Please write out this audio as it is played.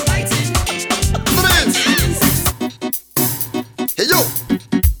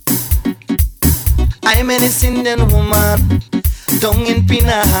met this Indian woman down in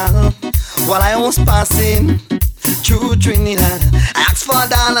Pinal while I was passing through Trinidad. I asked for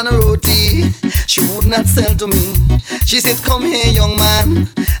 $1 and a roti. She would not sell to me. She said, come here, young man,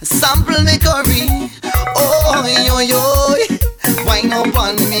 sample me curry. Oh, yo, yo, wine up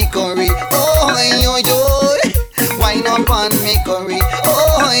on me curry. Oh, yo, yo, wine up on me curry.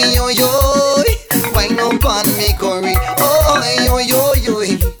 Oh, yo, yo, wine up on me curry. Oh, yo, yo,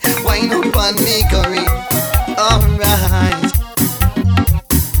 yo, wine up on me curry. Alright.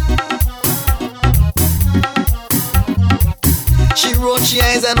 She rolled she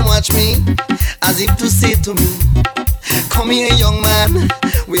eyes and watched me as if to say to me, come here, young man,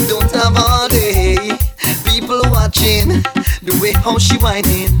 we don't have all day. People watching the way how she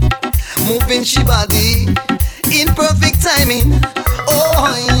whining, moving she body in perfect timing.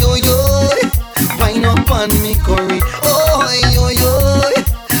 Oh, yo, yo, wine up on me curry. Oh, yo, yo,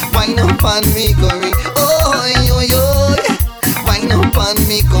 wine up on me curry. Oh, yo, yo, wine up on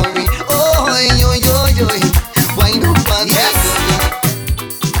me curry. Oh, yo, yo, yo, wine up on me curry.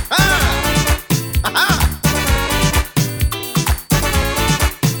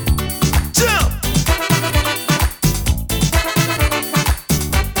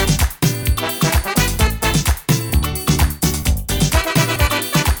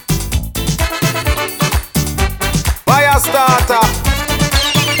 STATAH.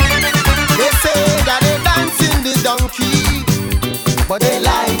 They say that they dance in the donkey, but they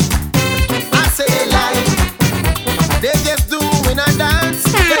lie. I say they lie. They just doing a dance.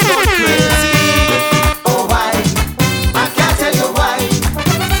 They go crazy. Oh why? I can't tell you why.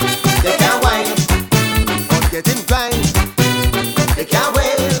 They can't whine or get inclined. They can't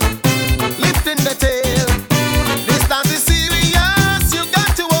wail, lifting the tail. This dance is serious. You got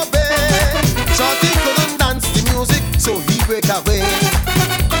to obey. Shorty couldn't dance the music, so he break away.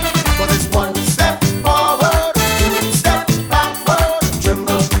 Cause it's one step forward, two step backward,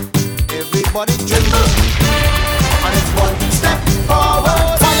 tremble. Everybody tremble. And it's one step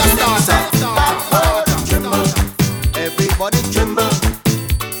forward, two step backward, tremble. Everybody tremble.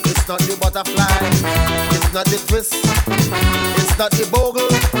 It's not the butterfly, it's not the twist, it's not the bogle,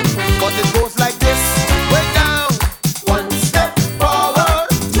 but it goes like this. Way down. One step forward,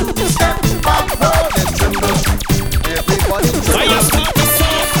 two step backward, and tremble. Everybody tremble.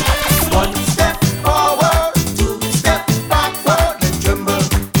 One step forward, two step backward, and tremble.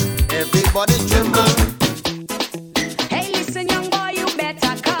 Everybody tremble. Hey, listen, young boy, you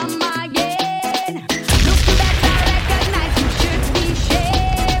better come again. Look, you better recognize you should be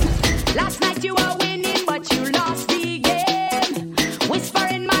shamed. Last night you were winning, but you lost the game.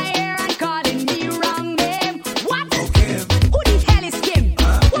 Whispering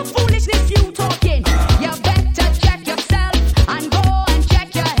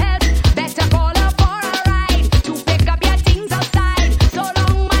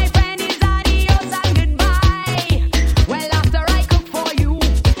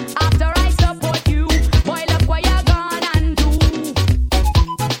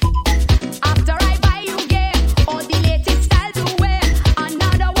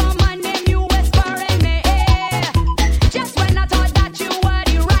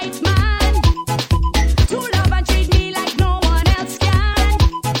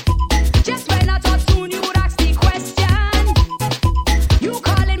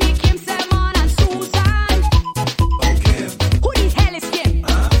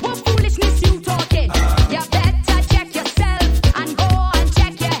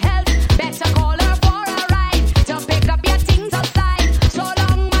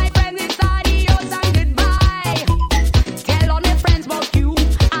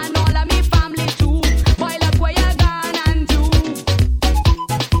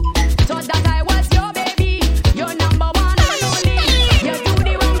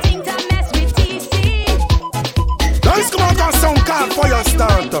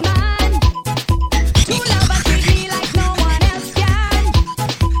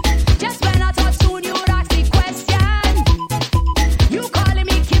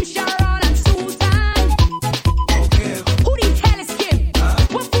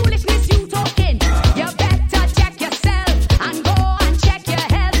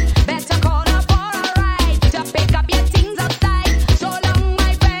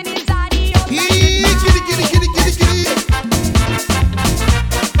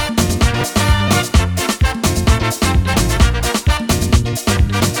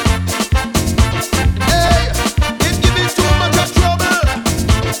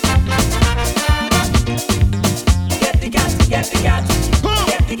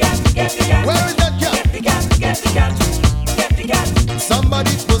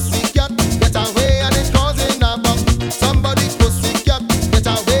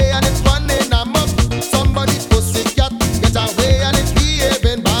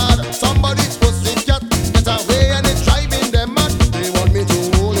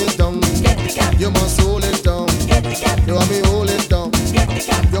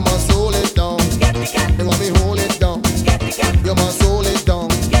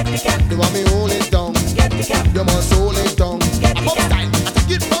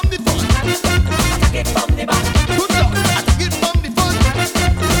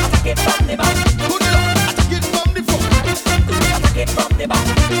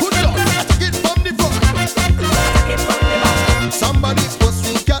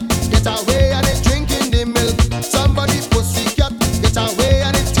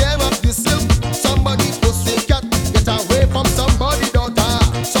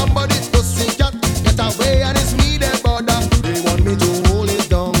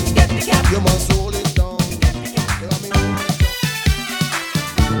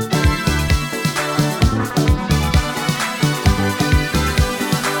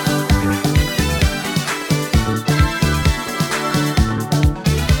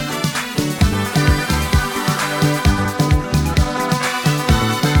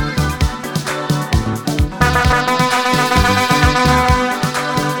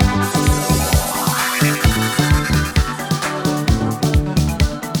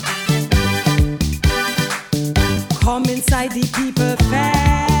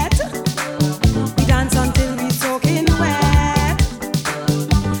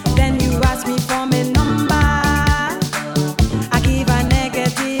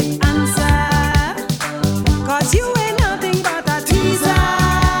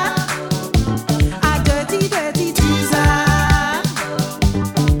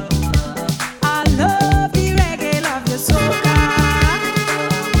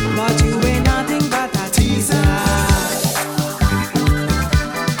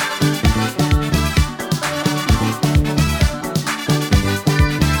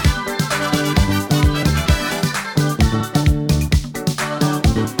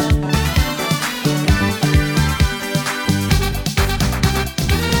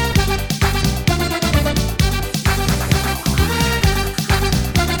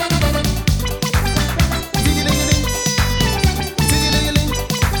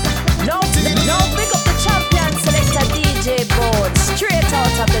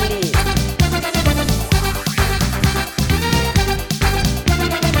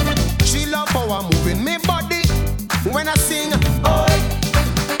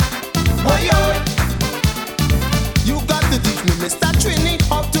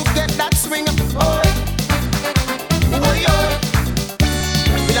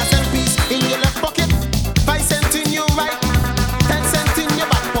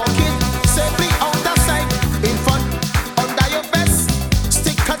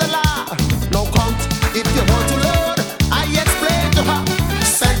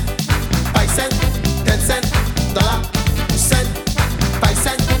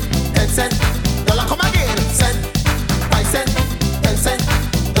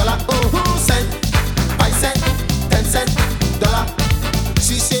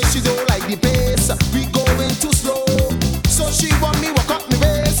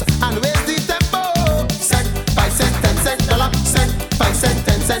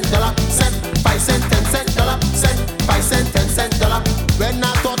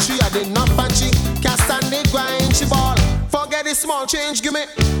small change, give me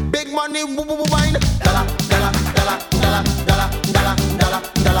big money, wine. Dollar, dollar, dollar, dollar, dollar, dollar, dollar,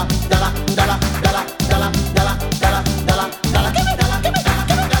 dollar, dollar, dollar, dollar, dollar, dollar, dollar, dollar, dollar. Give me dollar, give me dollar,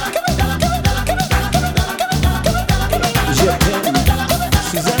 give me dollar, give me dollar, give me dollar, give me dollar, give me dollar, give me dollar, give me dollar, give me dollar. Je t'aime,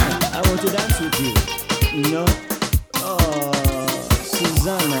 Susanna. I want to dance with you. You know? Oh,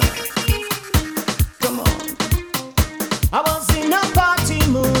 Susanna. Come on. I was in a party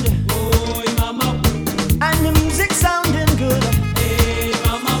mood. Boy, mama, and the music sounding good. hey,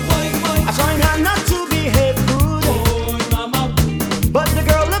 mama, boy, boy. I trying hard not to behave rude. Oh,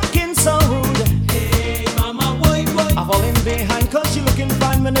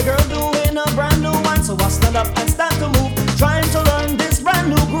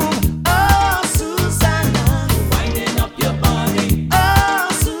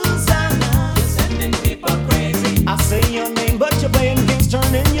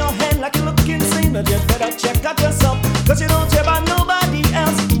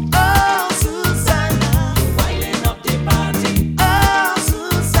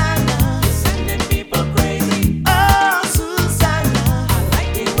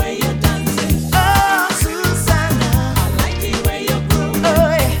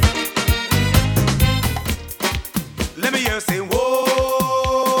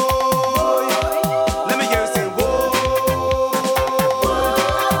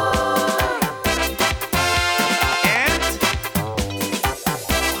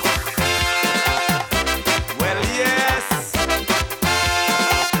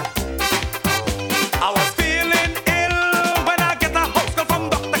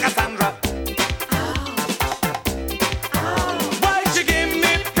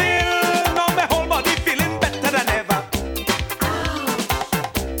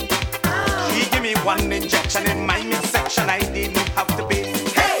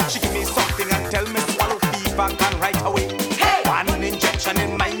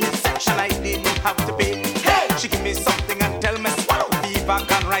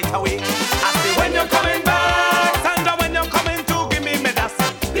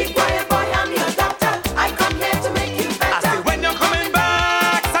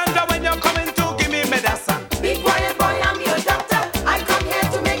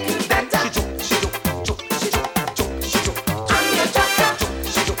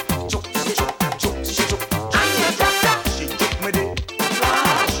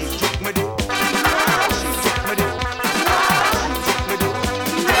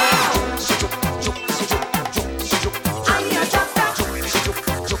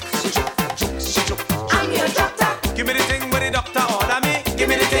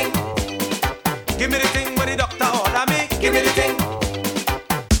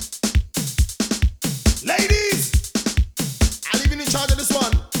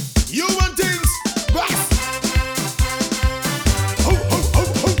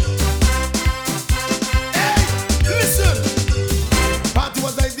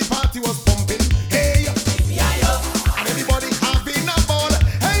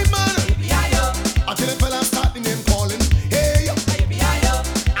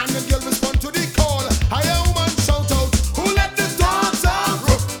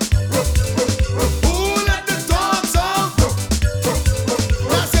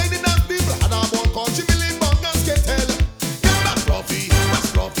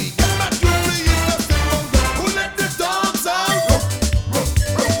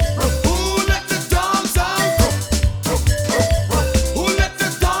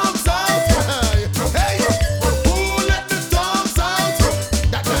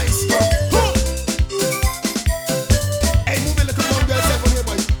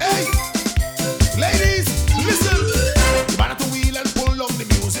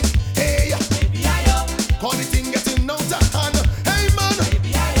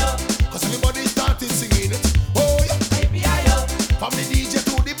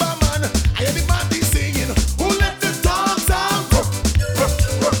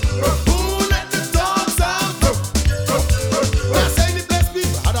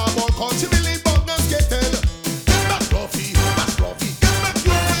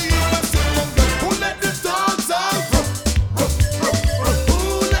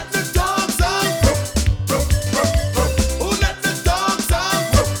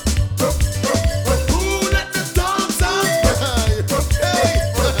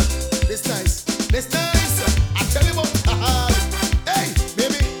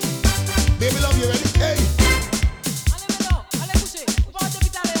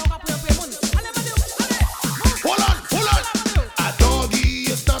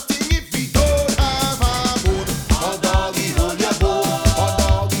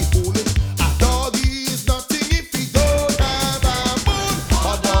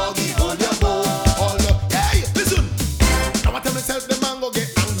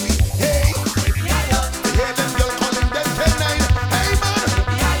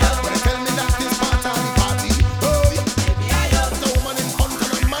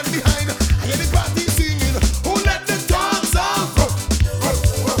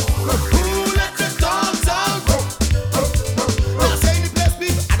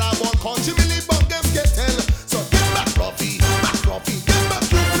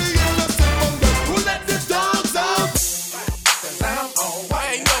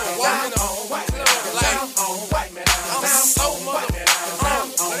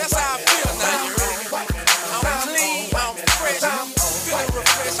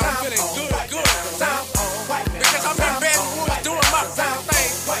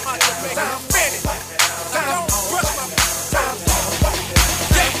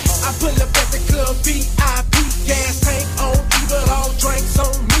 Pull up at the club, VIP, gas tank on E, but all drinks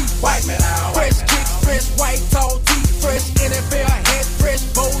on me. Wipe it out. Fresh kicks, fresh white, tall teeth, fresh NFL hat, fresh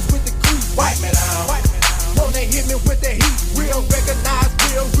bows with the crease. Wipe it out. Wanna hit me with the heat, real recognize,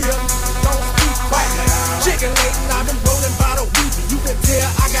 real, don't speak. Wipe it out. Chicken laden, I've been rolling by the week. You can tell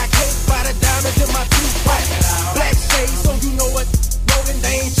I got cake by the diamonds in my teeth. Wipe it out. Black shades, so you know what. Rolling,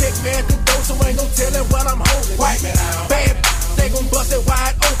 they ain't check me at the door, so ain't no telling what I'm holding. Wipe it out. Bad, they gon' bust it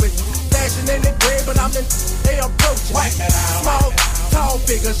wide open. Flashing in the grid, but I'm in, they approaching. Wipe it out. Small, tall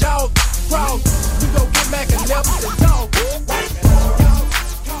figures, y'all crawl. We gon' get back and levels and dog. Wipe it out.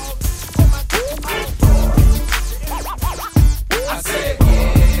 I said,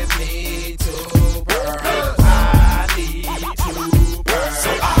 give me two pearls. I need two pearls.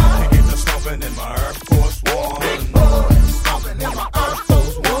 So I get to stomping in my Air Force One. Stomping in my Air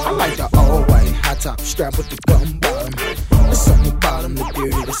Force One. I like the all white high top strap with the gum bottom. There's something about them, the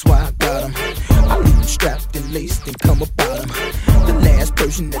dirty, that's why I got them. I leave them strapped and laced and come about them. The last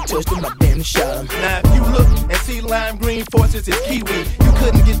person that touched them, I damn shot them. Now if you look and see lime green forces is kiwi, you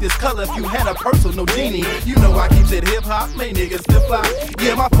couldn't get this color if you had a purse or no genie. You know I keeps it hip hop, make niggas flip flop.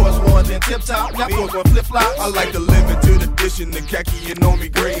 Yeah, my Force One's in tip top, got Force One flip flop. I like the limited edition, the khaki and on me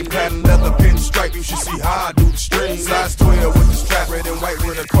green, patent leather pinstripe. You should see how I do the string. Size 12 with the strap, red and white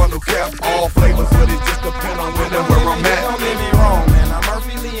with a corner cap. All flavors, but it just depends on when and where I'm at. Don't get me wrong, man. I'm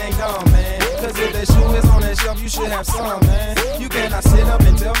Murphy Lee ain't dumb, man. Cause if that shoe is on that shelf, you should have some, man. You cannot sit up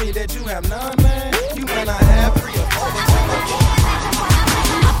and tell me that you have none, man. You cannot have 3 or 4.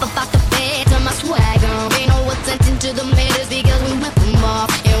 Up about the bed to my swag on. Ain't no attention to the matters because we whip them off.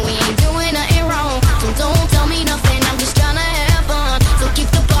 And we ain't doing nothing wrong. So don't tell me nothing, I'm just tryna have fun. So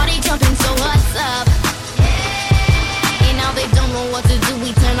keep the party jumping, so what's up? And now they don't know what to do. We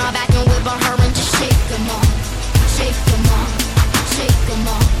turn our back and whip on her and just shake them off. Shake them off. Shake them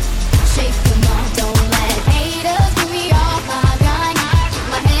off. Shake them off. Don't let haters give me off my line. Keep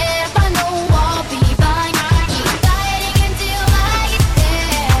my head up, I know I'll be fine. Keep fighting until I get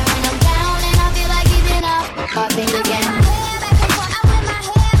there. When I'm down and I feel like giving up, I think again.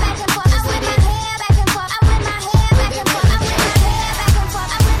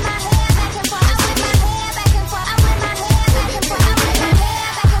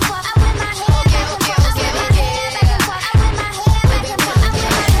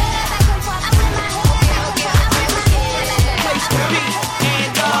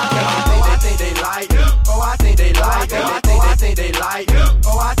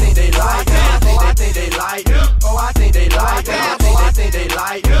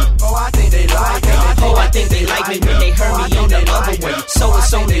 When they heard me on the other one, so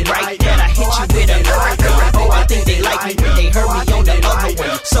it's only right that I hit you with another. Oh, I think they like me when they heard me on the other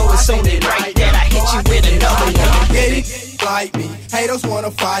one, so it's only right that I hit you with another one. Yeah, these like me, haters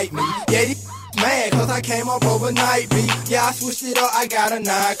wanna fight me. Yeah, these mad cause I came up overnight, B. Yeah, I switched it up, I got a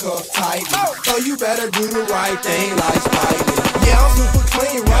 9 cuff tight. So you better do the right thing like Spike Lee. Yeah, I'm super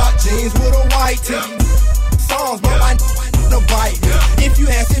clean, rock jeans with a white tee. Songs, but I to bite me. If you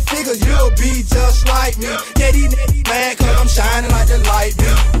had 6 figures, you'll be just like me. Yeah, these niggas mad cause I'm shining like the light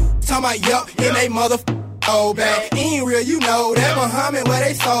bill. Talking about yup, in they old bag. Ain't real, you know that Muhammad where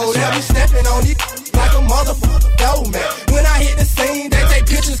they sold. They be stepping on these like a motherfucker dough man. When I hit the scene, they take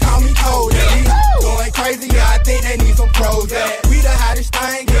pictures, call me cold. Going crazy, yeah, I think they need some pros. We the hottest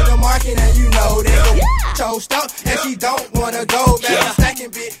thing in the market, and you know that. Yeah. Choked up, and she don't wanna go back. Yeah.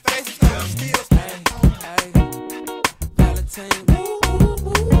 Second bit, faces still.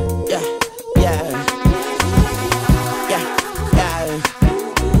 Yeah, yeah, yeah,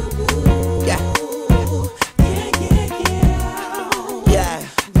 yeah, yeah, yeah,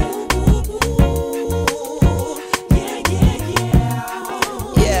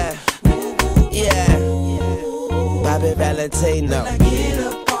 yeah, yeah, Bobby Valentino. When I get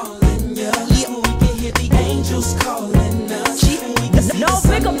up all in ya, so we can hear the angels calling us. Now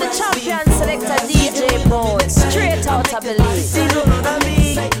pick up the champion selector DJ Boy, straight out of the league.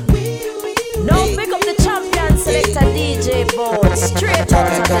 Now pick up the champion selector DJ Boy, straight out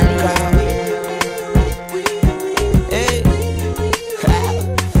of the league. Hey,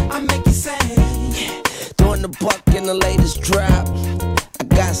 I make you say, doing the buck in the latest drop. I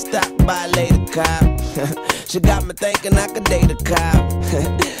got stopped by a lady cop. She got me thinking I could date a cop.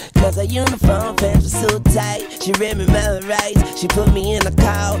 Cause her uniform pants were so tight. She read me my rights. She put me in a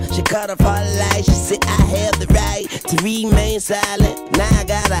call. She cut off all the lights. She said I have the right to remain silent. Now I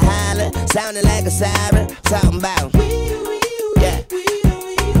gotta holler, sounding like a siren. Talking about yeah,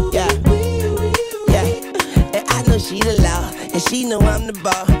 yeah, yeah. And I know she the law. And she know I'm the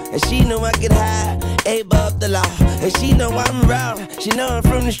ball, and she know I get high, above the law. And she know I'm raw, she know I'm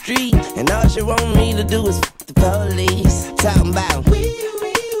from the street. And all she want me to do is f the police. Talking about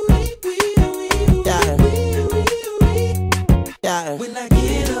yeah. When I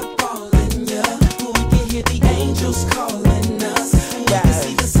get up calling ya, we can hear the angels calling us. We can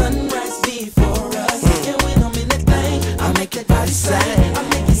see the sunrise before us. And when I'm in that thing, I make that body sing. I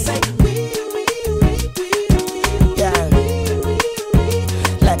make it say yeah.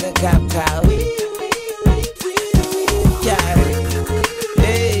 Like a cop cow. Yeah.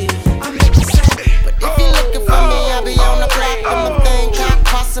 Hey. I make it say. But if you're looking for me, I'll be on the block with my thing cocked,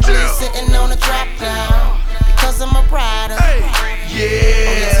 possibly sitting on a drop down. Because I'm a rider. Yeah.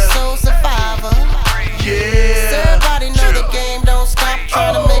 Oh, yes, a soul survivor. Yeah. So everybody know the game don't stop.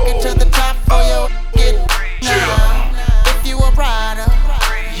 Trying to make it to the top for your get now. If you a rider.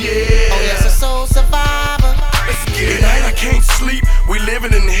 Yeah. Oh, yes, a soul survivor. Let's get it. Tonight I can't sleep, we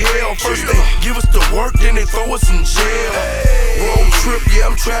living in hell. First they give us the work, then they throw us in jail. Road trip, yeah,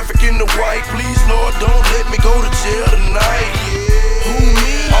 I'm trafficking the white. Please, Lord, don't let me go to jail tonight. Who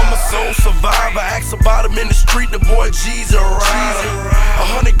me? I'm a soul survivor. Ask about him in the street, the boy G's a rider.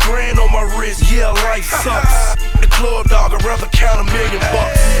 100 grand on my wrist, yeah, life sucks. The club dog, I'd rather count $1 million.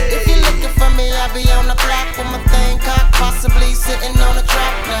 If you're looking for me, I'll be on the block with my thing cocked, possibly sitting on a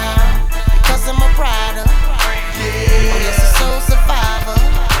drop now. Because I'm a rider. Oh, yes, a soul survivor.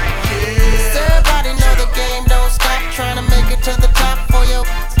 So everybody know the game don't stop. Trying to make it to the top for your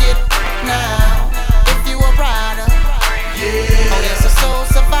get now. If you a rider. Oh, yes, a soul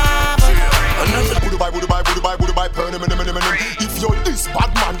survivor. Another if you're this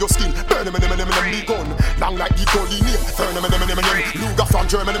bad man, your skin burn him, the gun long like the gully name. Turn him, Luger from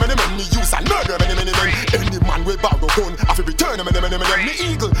Germany, me use and murder any man with borrow gun. I feel return him, the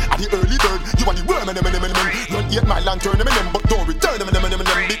eagle at the early bird. You are the worm, run 8 mile and turn him, but don't return him,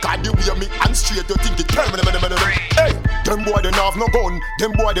 because the way me and straight you think it turn him. Hey, them boy they have no gun,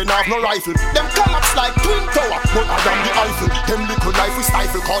 them boy they have no rifle. Them collapse like twin tower, but I am the Eiffel. Them little life is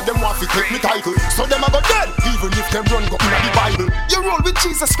stifle, cause them want to take me title. So them a go dead, even if them run go in the Bible. You roll with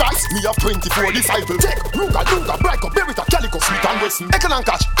Jesus Christ, me have 24 disciples. Take Ruga, Brico, Berita, Calico, Smith and Wesson, Echo and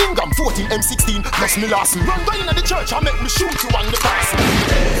Catch, Ingham, 14, M16, plus me last. Run go in the church and make me shoot you on the pass.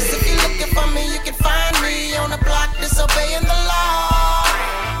 Cause if you're looking for me, you can find me on the block disobeying the law.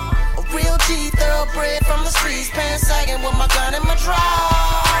 A real G, thoroughbred from the streets, pants sagging with my gun in my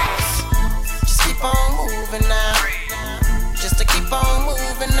drawers. Just keep on moving now. Just to keep on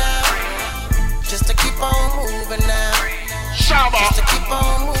moving now. Just to keep on moving now. Shabba. Just to keep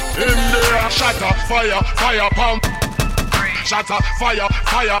on moving In now. there, shatter, fire, pump. Shatter, fire,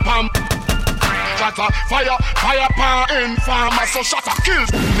 pump. Shatter, fire, pump. Informer, so shatter kills.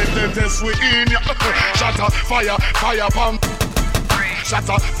 This we in ya. Shatter, fire, pump.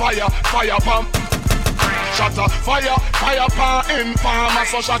 Shatter, fire, pump. Shatter, fire, pump. Informer,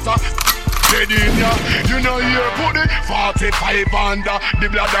 so shatter. Dead in ya, you know you put the 45 under the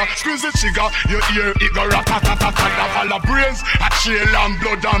bladder. Squeeze the trigger, you hear it go rat-a-tat-a-tat. Fall of brains, a trail and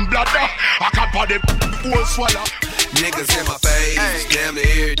blood and bladder. I can't put the whole swallow. Niggas in my face, damn near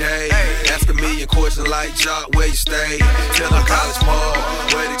every day. Ask a million questions like Jock, where you stay? Tell a college ball,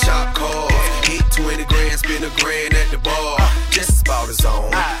 where the chop cars. Hit 20 grand, spend $1 grand at the bar. Just about his own,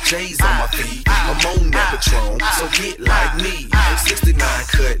 J's on my feet. I'm on that Patron, so get like me. 69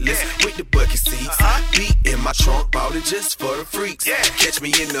 Cutlass with the bucket seats. Beat in my trunk, bought it just for the freaks. Catch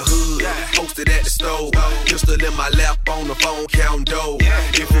me in the hood, posted at the stove. Pistol in my lap on the phone, counting dough.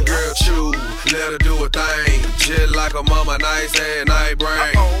 If your girl chew, let her do a thing. Just like a mama, nice and night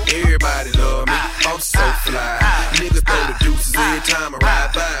brain. Everybody love me, I'm so fly. Niggas throw the deuces every time I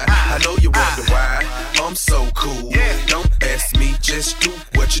ride by. I know you wonder why, I'm so cool. Don't ask me, just do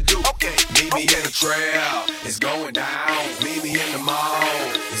what you do. Meet me in the trail, it's going down. Meet me in the mall,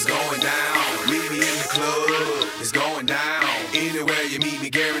 it's going down. Meet me in the club, it's going down. Anywhere you meet me,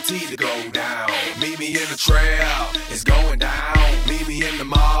 guaranteed to go down. Meet me in the trail, it's going down. Meet me in the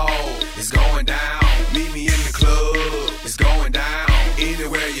mall, it's going down. Meet me in the club, it's going down.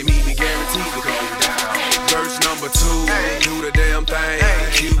 Anywhere you meet me, guaranteed to go down. Verse number 2, do the damn thing.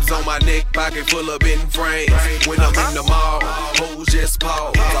 Cubes on my neck, pocket full of bitten frames. When I'm in the mall, hoes just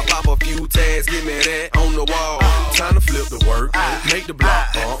pause. I pop a few tags, give me that on the wall. Time to flip the work, make the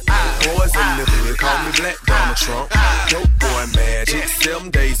block bump. Boys in the hood, call me Black Donald Trump. Dope boy magic, 7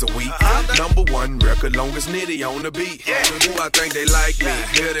 days a week. Number 1 record, longest nitty on the beat. Who I think they like me,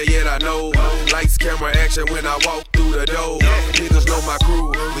 better yet I know. Lights, camera, action when I walk through the door. Niggas know my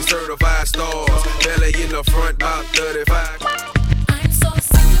crew, we certified stars. Belly in the front, about 35. I'm so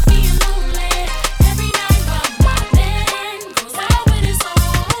sick of being lonely. Every night while my man goes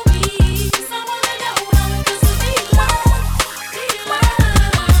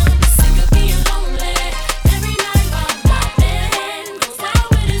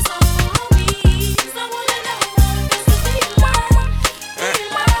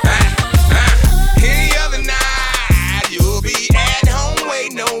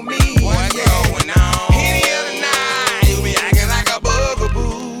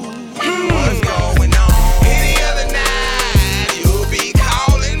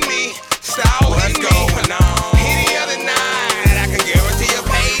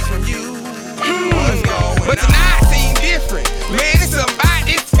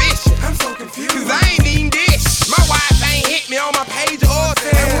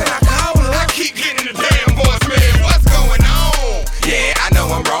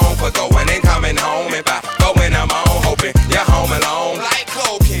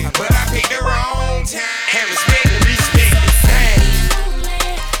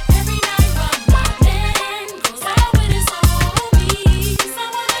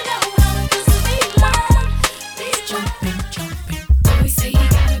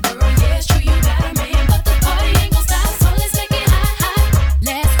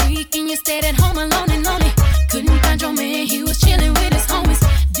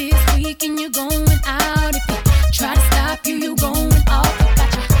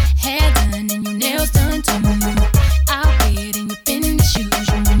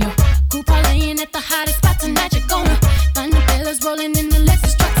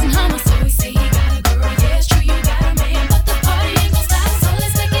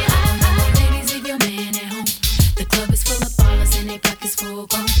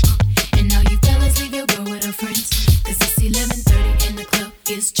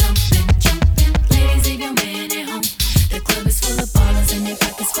is jumping, jumping. Ladies, leave your man at home. The club is full of ballers and their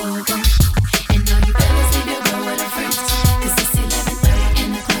pockets full of gum. And all you fellas, leave your girl with her friends. Cause it's 11:30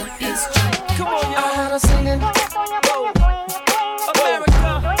 and the club is jumping. Come on, y'all. I had her singing.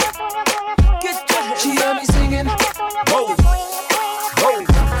 America. Get your hands. She had me singing. Whoa.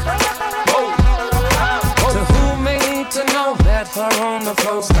 To who made to know that her on the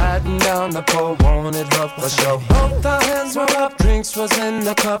floor, sliding down the pole, wanted love for sure. Both our hands were up, drinks was in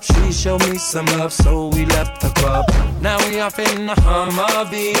the cup. She showed me some love, so we left the club. Now we off in the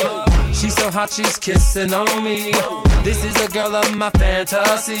Humvee. She's so hot, she's kissing on me. This is the girl of my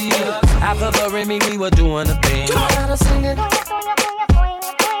fantasy. After the Remy, we were doing a thing. I had her singing.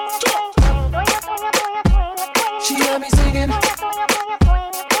 She had me singing.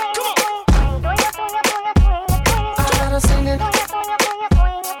 I had her singing.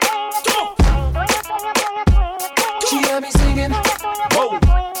 She had me singing. Whoa.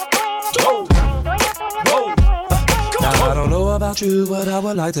 Whoa. Whoa. Now I don't know about you, but I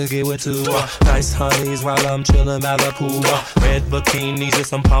would like to get with two nice honeys while I'm chillin' by the pool. Red bikinis and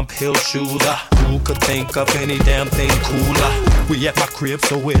some pump heel shoes. Who could think of any damn thing cooler? We at my crib,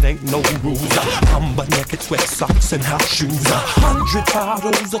 so it ain't no rules. I'm butt naked, sweat socks and house shoes. 100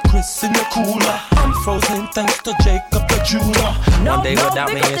 bottles of Chris in the cooler. I'm frozen thanks to Jacob the jeweler. One day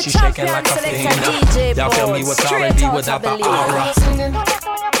without me and she shaking like a fiend. Y'all tell me what's R&B without the aura.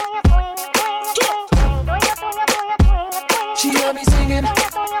 She had me singing.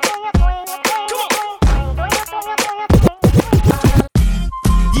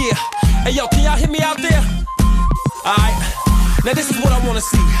 Yeah, hey yo, can y'all hear me out there? Alright, now this is what I wanna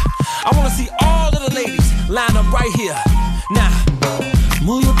see. I wanna see all of the ladies line up right here. Now,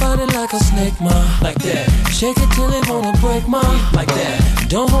 move your body like a snake, ma, like that. Shake it till it wanna break, ma, like that.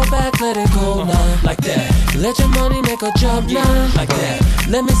 Don't hold back, let it go now, like that. Let your money make a jump now, like that.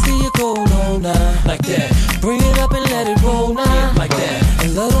 Let me see you go low now, like that. Bring it up and let it roll now, like that. I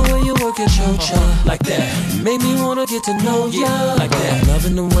love the way you work your chocha, like that. Make me wanna get to know ya, like that.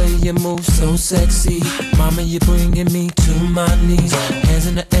 Loving the way you move so sexy. Mama, you're bringing me to my knees. Hands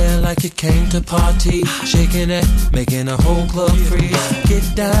in the air like you came to party. Shaking it, making a whole club freeze. Get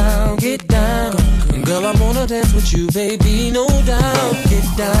down, get down. Girl, I wanna dance with you, baby, no doubt. Get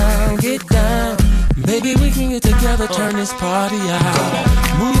down, get down. Baby, we can get together, turn this party out.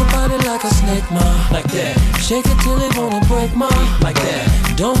 Move your body like a snake, ma, like that. Shake it till it wanna break, ma, like that.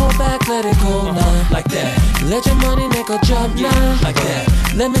 Don't hold back, let it go now, like that. Let your money make a jump now, like that.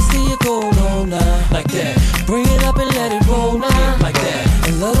 Let me see you go low now, like that. Bring it up and let it roll now, like that. I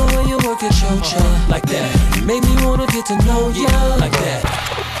love the way you work your chocha, like that. Make me wanna get to know ya, like that.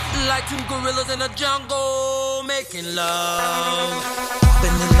 Like two gorillas in a jungle, making love.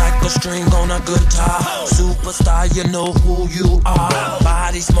 Spinning like a string on a guitar. Superstar, you know who you are.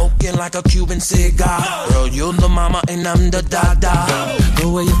 Body smoking like a Cuban cigar. Girl, you're the mama and I'm the dada. The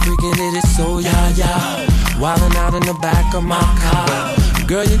way you're freaking it is so yeah. Wildin' out in the back of my car.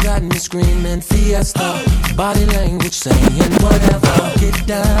 Girl, you got me screaming fiesta. Body language saying whatever. Get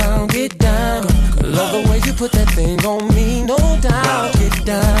down, get down. Love the way you put that thing on me, no doubt. Get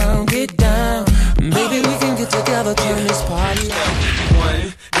down, get down. Maybe we can get together, turn this party out.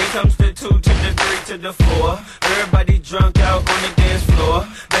 One, then comes the two to the three to the four. Everybody drunk out on the dance floor.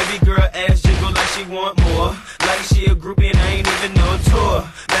 Baby girl ass jiggle like she want more. Like she a groupie and I ain't even no tour.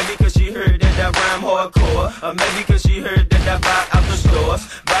 Maybe cause she heard that I rhyme hardcore. Or maybe cause she heard that I buy out the stores.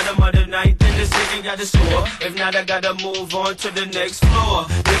 Bottom of the ninth and the city got the score. If not, I gotta move on to the next floor.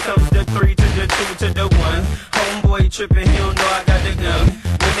 Here comes the three to the two to the one. Homeboy tripping, he don't know I got the gun.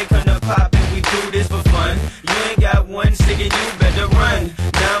 When they come to poppin', we do this for fun. You ain't got one stick and you better run.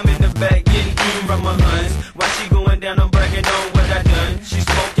 Now I'm in the back getting from my huns. While she going down, I'm bragging on what I done. She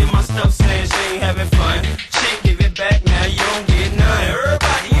smoking my stuff, saying she ain't having fun. She ain't give it back, now you don't get none.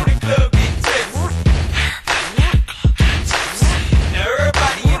 Everybody in the club get tips. Now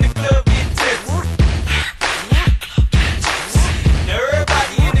everybody in the club get tips. Now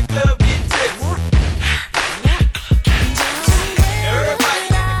everybody in the club get tips. Everybody in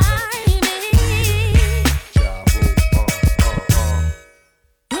the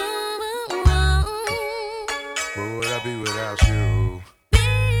Where would I be without you?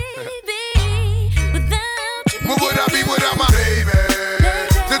 Where would I be without my baby?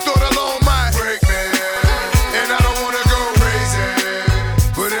 The thought alone might break me, and I don't wanna go crazy.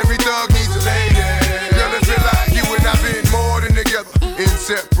 But every thug needs a lady. Girl, it feel like you and I been more than together.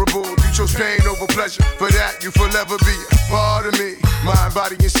 Inseparable, you chose pain over pleasure. For that, you forever be a part of me. Mind,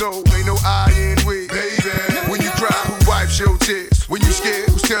 body, and soul, ain't no I in we. Baby, when you cry, who wipes your tears? When you scared,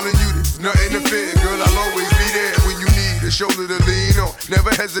 who's telling you this? Nothing to fear, girl, I'll always be there when you need a a shoulder to lean on.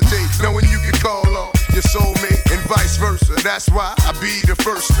 Never hesitate, knowing you can call on your soulmate and vice versa. That's why I be the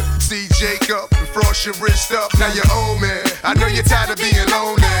first to see Jacob and frost your wrist up. Now you're old man. I know you're tired of being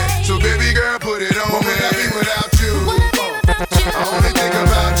lonely. So baby girl, put it on. What would I be without you? I only think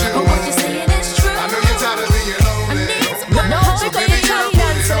about you. But what you're saying is true. I know you're tired of being lonely. No, So baby girl,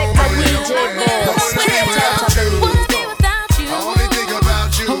 put it on. What would I be without you? I only think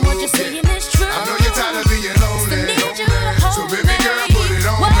about you. What you're saying is true. I know you're tired of being lonely. So baby girl, put it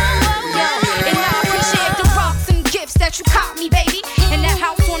on, baby. And I appreciate the rocks and gifts that you caught me, baby. And that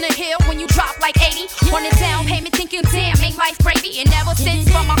house on the hill when you drop like 80. On the down payment thinking, damn, ain't life gravy. And never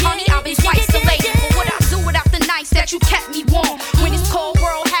since from my honey, I've been twice elated. But what I do without the nights that you kept me warm. When this cold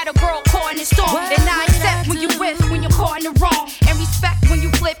world had a girl caught in the storm. And I accept when you riff, when you're caught in the wrong. And respect when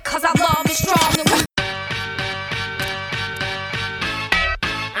you flip, cause our love is strong. And when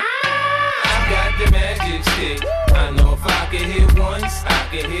The magic stick. I know if I can hit once, I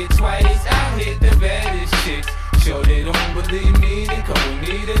can hit twice. I'll hit the baddest chicks. Sure they don't believe me, then come with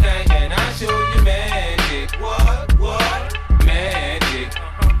me tonight and I'll show you magic. What? Magic.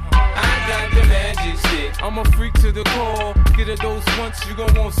 I got the magic stick. I'm a freak to the core. Get a dose once, you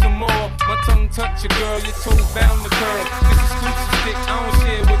gon' want some more. My tongue touch your girl, your toe bound to curl. This exclusive stick, I don't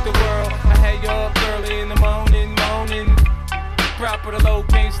share with the world. I had you up early in the morning. Proper the low,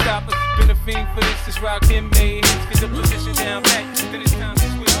 can't stop us. Been a fiend for this rock him made. Get the position down back, then it's time to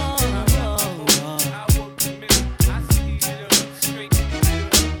switch. I walk the middle, I see it up straight.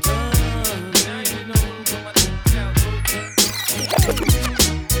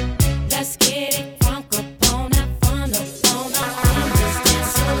 Let's get it crunk up on that fun up on our this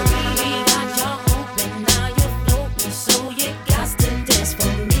dancery. We got y'all open, now you're floating, so you got to dance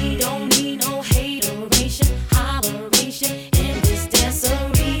for me. Don't need no hateration, holleration in this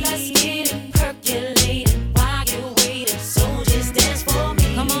dancery. Let's get it percolating while you're waiting, so just dance for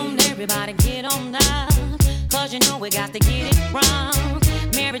me. Come on, everybody, get on now, cause you know we got to get it wrong.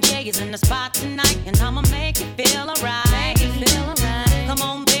 Mary J is in the spot tonight, and I'ma make you feel alright. Come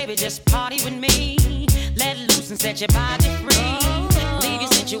on, baby, just party with me. Let loose and set your body free. Leave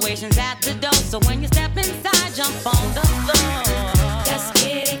your situations at the door, so when you step inside, jump on the floor. Let's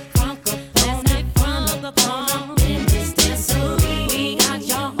get it crunk up on that crunk up on in this dancery. We got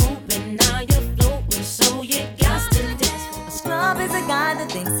y'all open, now you're floating, so you got to dance. A scrub is a guy that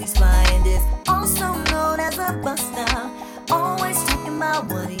thinks he's flying, is also known as a buster. Always talking about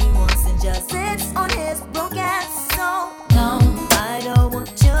what he wants and just sits on his broke ass. So no, I don't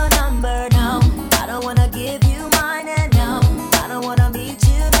want your number, no. I don't wanna give you mine, and no, I don't wanna meet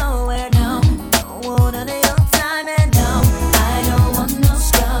you nowhere, no. Don't want none of your time, and no, I don't want no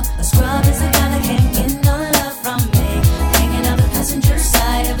scrub. A scrub is a guy that can't get no love from me. Hanging on the passenger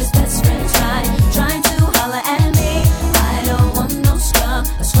side of his best friend's ride, trying to holler at me. I don't want no scrub.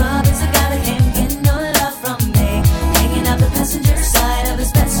 A scrub is a guy that can't get no love from me. Hanging out the passenger side of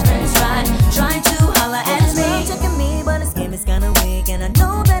his best friend's ride, trying to holler at me. Checking me, but his game is kinda weak, and I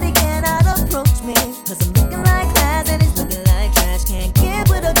know that he cannot approach me, cause I'm looking like class and he's looking like trash. Can't get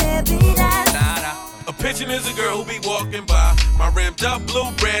with a deadbeat ass. A pigeon is a girl who be walking by. My rimed up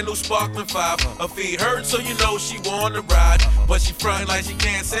blue, brand new sparkling 5. Her feet hurt, so you know she wanna ride, but she frontin' like she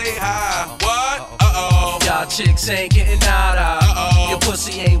can't say hi. What? Uh-oh. Y'all chicks ain't getting nada. Uh-oh. Your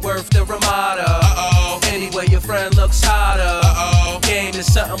pussy ain't worth the Ramada. Uh-oh. Anyway, your friend looks hotter. Uh-oh. Game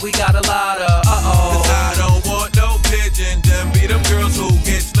is something we got a lot of. Uh-oh. Cause I don't want no pigeon. Them be them girls who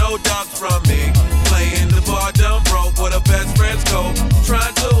gets no ducks from me. Playing the bar dumb broke where the best friends go.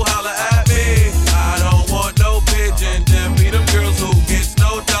 Trying to holler at me. I don't want no pigeon. Them be them girls who gets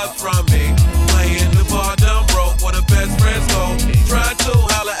no ducks from me. Playing the bar dumb broke where the best friends go. Trying to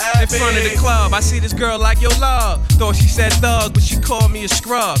holler at me. In front of the club, I see this girl like your love. Thought she said thug, but she called me a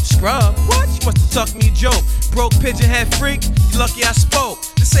scrub. Scrub? What? She must have tucked me a joke. Broke pigeon head freak, you lucky I spoke.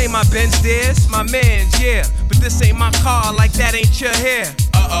 This ain't my Benz, this my man's, yeah. But this ain't my car, like that ain't your hair.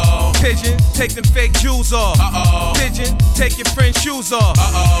 Uh-oh. Pigeon, take them fake jewels off. Uh-oh. Pigeon, take your friend's shoes off.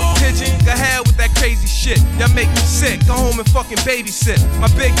 Uh-oh. Pigeon, go ahead with that crazy shit. Y'all make me sick, go home and fucking babysit. My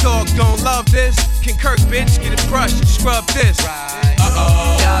big dog don't love this. Can Kirk, bitch, get it brushed and scrub this. Right.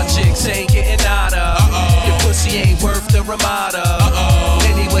 Uh-oh. Y'all chicks ain't getting nada. Uh-oh. Your pussy ain't worth the Ramada. Uh-oh.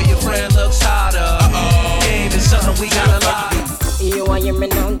 Anyway, your friend looks hotter. Uh-oh. Game is something we got a lot of. You want your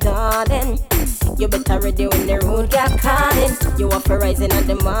man on garden. You better ready when the road got calling. You want for rising in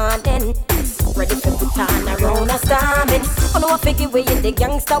the morning. Ready for put on a round of storming. I know I figure way in the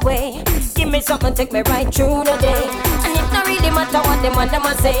gangsta way. Give me something, take me right through the day. And it not really matter what them and them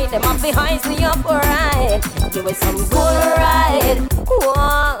a say. Them a fi highs me up alright. Give me some good ride.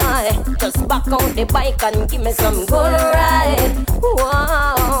 Why? boy, just back out the bike and give me some good ride.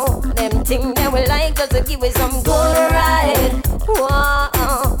 Wow, them thing they will like us to give me some good ride.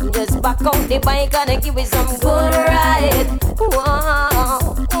 Wow, just back out the bike and give me some good ride.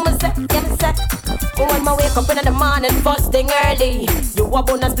 Wow, me say. When I wake up in the morning, first thing early, you a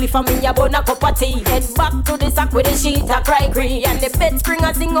bonus split for me, a bonus cup of tea. Head back to the sack with the sheet, a cry cree, and the bed spring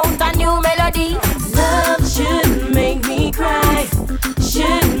and sing out a new melody. Love shouldn't make me cry,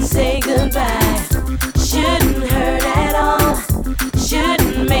 shouldn't say goodbye, shouldn't hurt at all,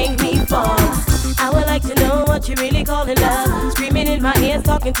 shouldn't make me fall. I would like to know what you really calling love. Screaming in my ears,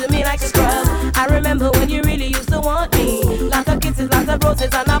 talking to me like a scrub. I remember when you really used to want me. Lots of kisses, lots of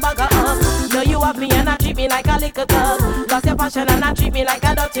roses, and a bag of hugs. Know you have me and I treat me like a liquor tub. Lost your passion and I treat me like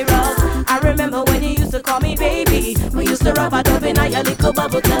a dirty rug. I remember when you used to call me baby. We used to rub a dub in your little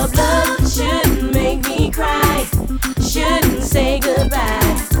bubble tub. Love shouldn't make me cry, shouldn't say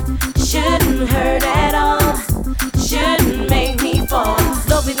goodbye, shouldn't hurt at all, shouldn't make me fall.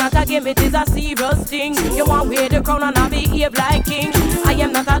 Love is not a game, it is a serious thing. You want wear the crown and I behave like king. I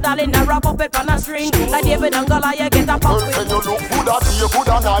am not a darling, I wrap up it on a string. Like David and Goliath, get a pop with. Girlfriend, you look good a day, good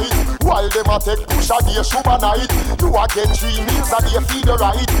a night. While them a take push a day, shoot a night. You a get 3 meals a day, feed the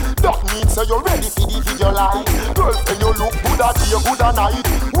right. That means so you're ready for the video light. Girlfriend, you look good a day, good a night.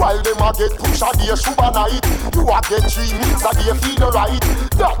 While them a get push a day, shoot a night. You a get 3 meals a day, feed the right.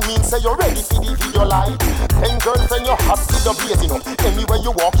 That means so you're ready for the video light. And girlfriend, you have to the blazing up. Anywhere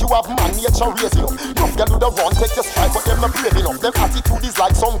you walk, you have man nature raising up. Enough girl do the run, take your stride, but them not brave enough. Them attitude is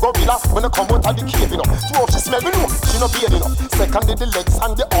like some gorilla when they come out of the cave enough. Two of she smell me know, she not bathe enough. Secondly, the legs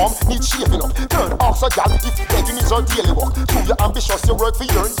and the arm need shaving up. Third, also gal, if begging is your daily work. Two, you ambitious, you work for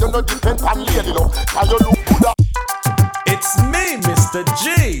years, you not depend on lady love. Cause you look good at. It's me, Mr.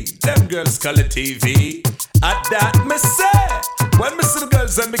 G. Them girls call it TV. At that me say, when me see the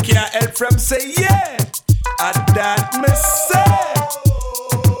girls and me can't help from say yeah. At that me say,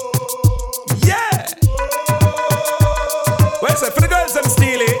 yeah. Where's it for the girls and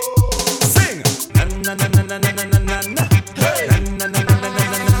steal it? Sing. Na na na na na na na na na. Hey. Na na na na na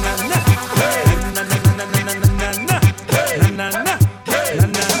na na na na. Hey. Na na na na na na na na. Hey. Na na na. Hey. Na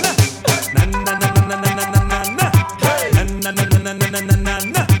na na. Na na na na na na na na. Hey. Na na na na na na na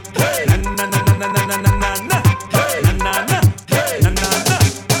na. Hey. Na na na na na na na na. Hey. Na na na. Hey. Na na na.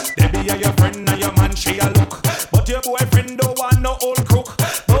 Baby, are your friend or your man? She a look, but your boyfriend don't want no old crook.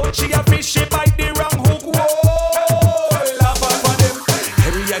 But she a fish, she bite the wrong hook. Whoa, laugh up for them.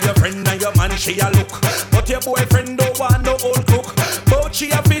 Baby, are your friend or your man? She a look, but your boyfriend don't want no old crook. But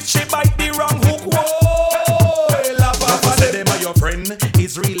she a fish, she bite the wrong hook. Whoa, laugh up for them. Them are your friend,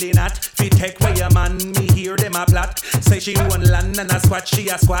 is really not fit. Take away your man, me hear them a plot. Say she want land and a squat, she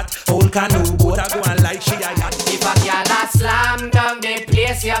a squat. Old canoe boat a go and like she a yacht. If a girl a slam down the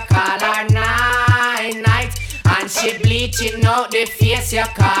place, you call her night. And she bleaching out the face, you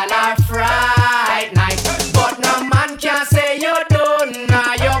call her fright night. But no man can say you done,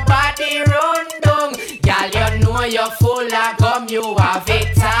 now your body run down. Girl, you know you're full of gum, you have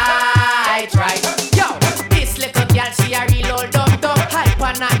it tight, right? Yo, this little girl, she a real old dumb. Hype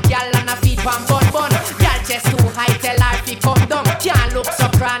on a girl and a feet pan bun. Girl chest too high, tell her fi come down. Can't look so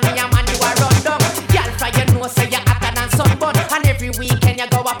cranny, a man you a run down. Girl, for you know say you hotter than sunburn. And every weekend you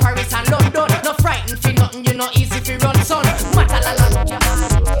go to Paris and London. No frightened fi nothing, you know easy fi run son.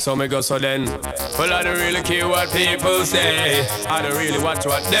 So me go so then. Well, I don't really care what people say. I don't really watch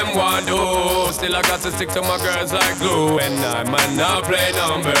what them want do. Still I got to stick to my girls like glue. And I might not play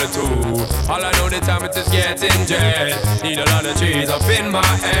number 2. All I know the time it is getting jet. Need a lot of trees up in my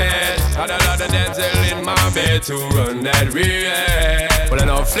head. Got a lot of Denzel in my bed to run that real. Well, I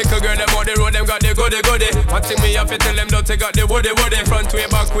know flicker girl, them on the road, them got the goody. One thing me have to tell them, don't take out the woody. Front way,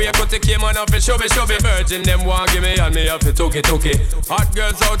 back way, cut the came on off it, shove it. Virgin, them want give me, and me have to took it. Hot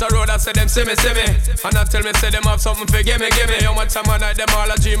girls out the road, I say them see me. And I tell me, say them have something for give me. How much time I night, them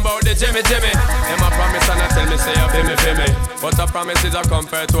all a dream about the Jimmy. Them a promise, and I tell me, say you feel me. But a promise is a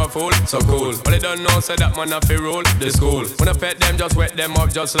compared to a fool, so cool. But they don't know, say that man have to rule the school. When I pet them, just wet them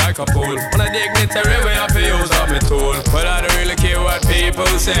up just like a pool. When I dignitary way, I feel use up my tool. But I don't really care what people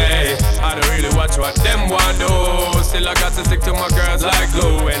say. I don't really watch what them want do. Still I got to stick to my girls like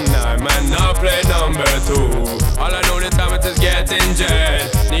glue. And I might not play number 2. All I know the time it is getting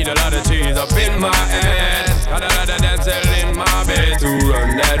jet. Need a lot of cheese up in my head. Got a lot of Denzel in my bed to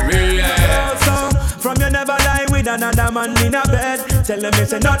run that real. From you never lie with another man in a bed. Tell them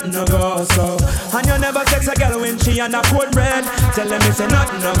it's a nothing no go so. And you never sex a girl when she on a cold bread. Tell them it's a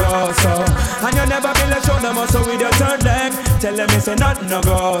nothing no go so. And you never feel a shoulder muscle with your third leg. Tell them it's a nothing no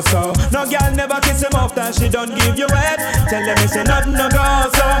go so. No girl never kiss him off that she don't give you head. Tell them it's a nothing no go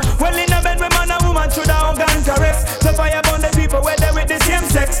so. Well in a bed with man and woman should have hug and caress. So fire burn the people where they with the same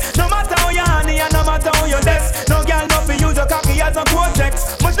sex. No matter how you honey and no matter how you desk. No girl not for use your cocky as a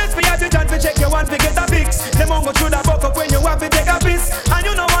cortex. Much less for you to try to check your one to get a fix. Them won't go through the buck up when you have to take a piss. And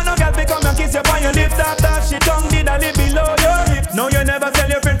you know want no girl to come and kiss you on your lips. After she tongue did a lip below your hip. No you never tell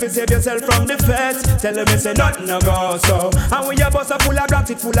your friend to save yourself from the feds. Tell them it's a nothing no go so. And when your bus are full of rocks,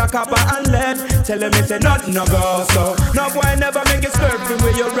 it full of copper and lead. Tell them it's a nothing no go so. No boy never make you skirt from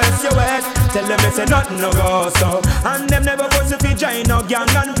where you rest your head. Tell them it's a nothing no go so. And them never go to feed join no gang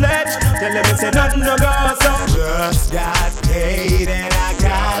and pledge. Tell them it's a nothing no go so. Just got paid and I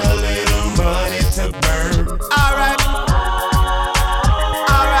got a little money to burn. Alright.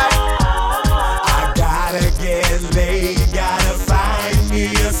 I gotta get laid, gotta find me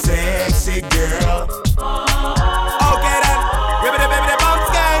a sexy girl. Okay then, baby, the bounce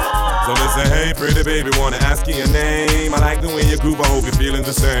gang. So they say, hey, pretty baby, wanna ask you your name. I like the way you groove, I hope you're feeling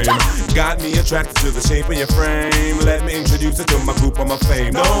the same. Got me attracted to the shape of your frame. Let me introduce you to my group on my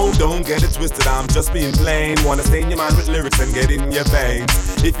fame. No, don't get it twisted, I'm just being plain. Wanna stain your mind with lyrics and get in your veins.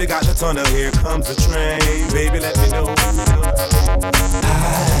 If you got the tunnel, here comes the train. Baby, let me know.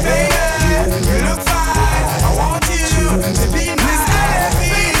 Baby, you look fine. I want you to be my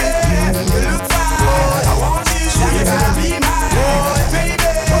baby. You look fine. I want you to be my baby.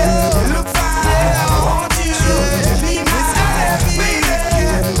 You look fine. I want you to be my baby.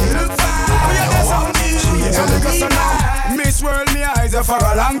 You look fine. I want you to be my Miss World, me eyes are for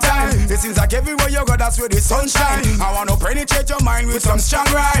a long time. It seems like everywhere you go, that's where the sunshine. I wanna penetrate your mind with some strong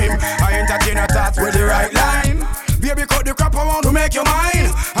rhyme. I entertain your thoughts with the right line. Baby, cut the crap, I want to make you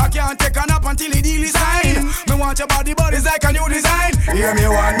mine. I can't take a nap until the deal is signed. Me want your body, but it's like a new design. Hear me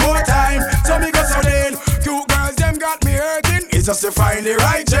one more time, so me go so then. Cute girls, them got me hurting. It's just to find the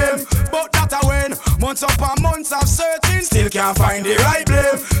right gem. But that I win, months upon months of searching. Still can't find the right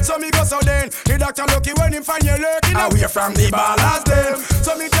blame. So me go so then, the doctor lucky when him find you lurking. Away from the ballast them.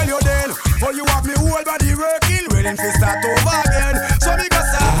 So me tell you then, oh you have me whole body working. Willing to start over again. So me go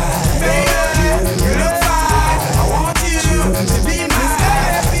so, baby, you look fine. To be my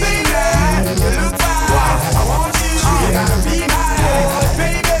baby, you look fine. I want you to be my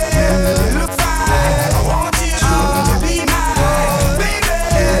baby. You look fine. I want you to be my baby.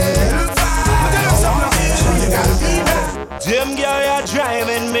 You look fine. You gotta be my. Them girl are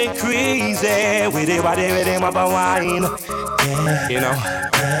driving me crazy with the body with them up a wine. You know,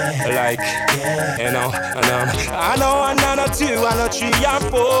 like, you know, I know another 2, I know 3 or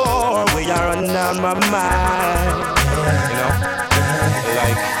 4. We are running down my mind. You know,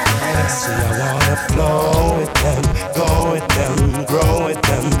 like, see I wanna flow with them, go with them, grow with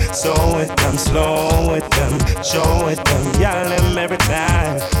them, sow with them, slow with them, show with them, yell them every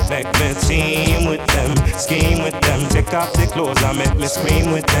time. Make me team with them, scheme with them, take off the clothes and make me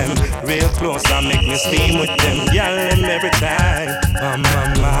scream with them, real close and make me steam with them, yell them every time.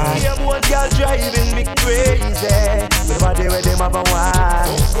 Mama, yeah, one girl driving me crazy, with body with them up a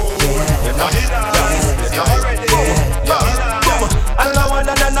wine. And I want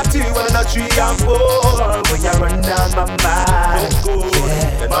another 2, another 3 and 4. When you run down my mind,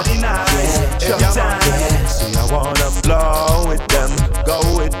 body nice, sometimes. See I wanna flow with them, go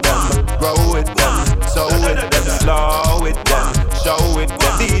with them, grow with them, sow with them, slow with them, show with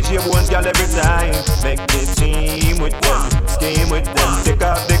them. DJ one girl every time, make me team with them, scheme with them, take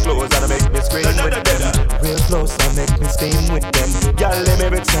off the clothes and make me scream with them. Real close and make me steam with them. Girl them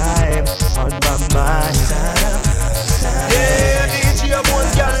every time on my mind. Yeah, DJ one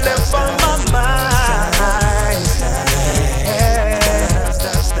girl them on my mind. Yeah,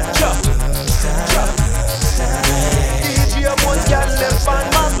 DJ one girl them on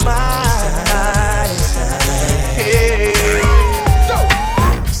my mind. Yeah.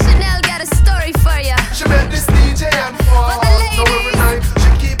 Chanel got a story for ya. She met this DJ and fall. So every night she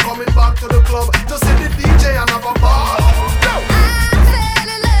keep coming back to the club to see the DJ and have a ball.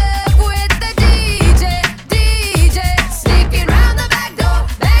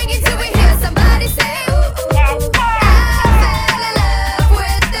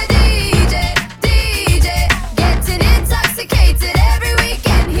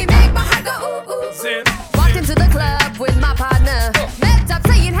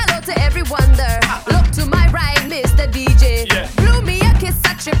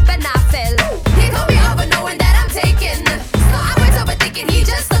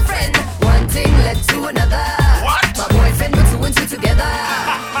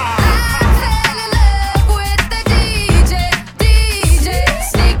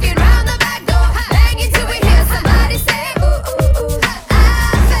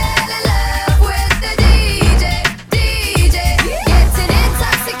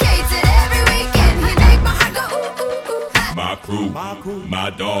 My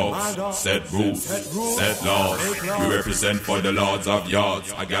dogs, set rules, set laws. We represent for the lords of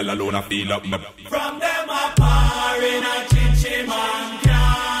yards. A gal alone I feel up my. From them a par in a chinchy man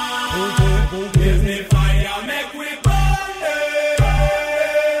can. Give me fire, make we burn it.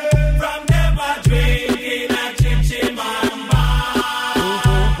 From them a drink in a chinchy man bar.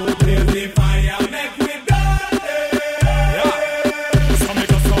 Give me fire, make we burn it. So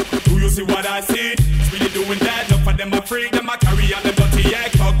make us up, do you see what I see? It's really doing that, look for them a freak, them a carry on them dirty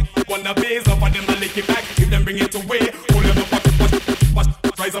egg talk. Wanna base up on them a lick it back, if them bring it away, hold them up, watch,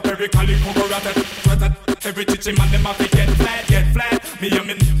 rise up every calico, rat, every chichi man, them a fi get flat, me and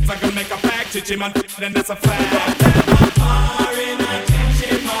me I can make a fact, chichi man, then that's a fact. Them a par in a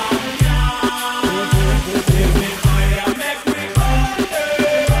chinchy man can. Give me fire, make we burn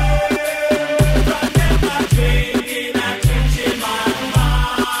it. From them a drink in a chinchy man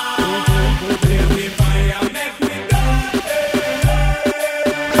bar. Give me fire, make we burn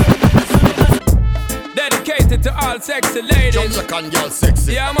it. Dedicated to all sexy ladies. Jamaican girl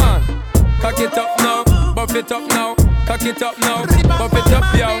sexy. Yeah man. Cock it up now, buff it up now. Cock it up now, buff it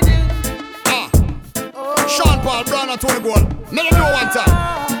up yo. Sean Paul, Brown and Tony Gold. Let them know one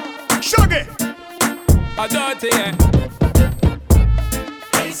time. Shaggy. A dirty yeah.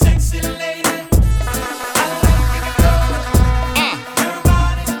 Hey sexy lady, your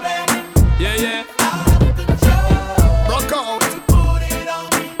body's begging. Yeah yeah. Out of control. Rock out. To put it on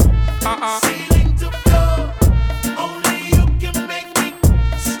me. Ceiling to floor. Only you can make me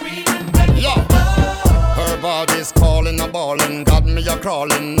scream and beg. Yo. Her body's calling a ballin', got me a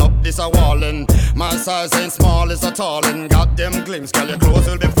crawling up this a wallin'. My size ain't small, it's a tallin'. Got them glimpse, girl, your clothes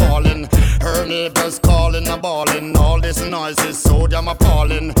will be falling. Her neighbors calling a ballin'. All this noise is so damn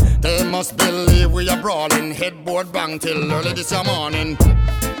appalling. They must believe we are brawling. Headboard bang till early this morning.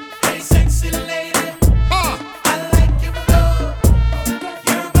 Hey sexy lady, I like your flow.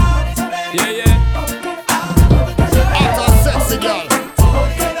 Your body's begging. Yeah yeah. Out of sexy girl.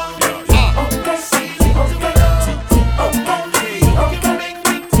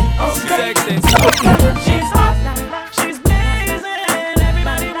 She's hot, she's blazing,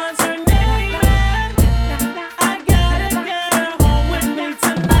 everybody wants her name. I got a girl home with me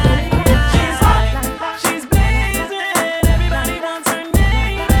tonight. She's hot, she's blazing, everybody wants her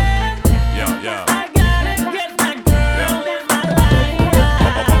name. Yeah. I gotta get that girl in my life.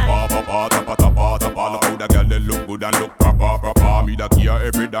 How the girl they look good and look proper. Me da care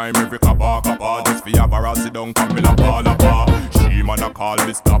every dime, every kappa. Just fi have her sit down, come me la pa. She man a call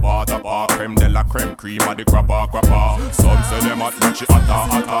this tapa. Creme de la creme, cream of the crappa. Some say them hot, but she hotter.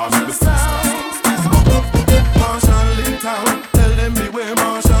 Make the Marshall in town, tell them beware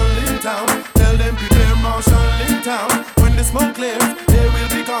Marshall in town. Tell them prepare Marshall in town. When the smoke clears, they will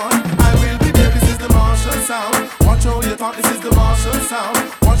be gone. I will be there, this is the Marshall sound. Watch how you talk, this is the Marshall sound.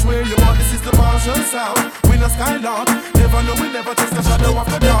 Watch where you walk, this is the Marshall sound. We no skylark, never know, we never trust the shadow of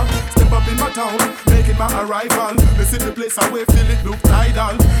the dark. Step up in my town, making my arrival. They see the place away, feel it look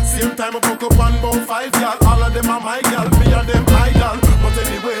tidal. Same time I broke up on about 5 y'all. All of them are my gal, me and them idol. But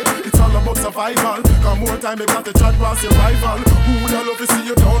anyway, it's all about survival. Come more time, they got to chat past your rival. Who would love to see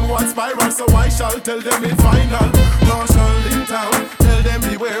you downward spiral? So I shall tell them it's final. Marshall in town, tell them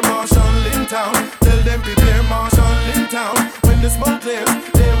beware Marshall in town. Tell them prepare Marshall in town. When the smoke clears,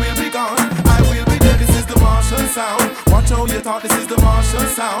 they will be gone. I will be there, this is the Marshall sound. Watch how you talk, this is the Marshall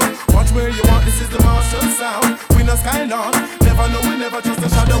sound. Watch where you want, this is the Marshall sound. We no skylark, never know, we never trust the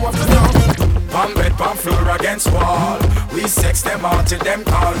shadow of the dawn. Palm bed, palm floor against wall. We sex them out till them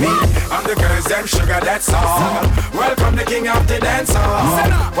call me. I'm the girls, them sugar, that's all. Welcome the king of the dance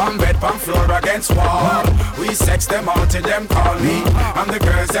hall. Palm bed, palm floor against wall. We sex them out till them call me. I'm the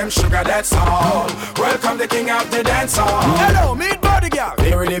girls, them sugar, that's all. Welcome the king of the dance hall. Hello, meet body girl.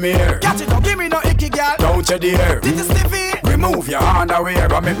 Here in the mirror. Catch it, don't give me no icky girl. Don't you dare. Did you stiffy? Remove your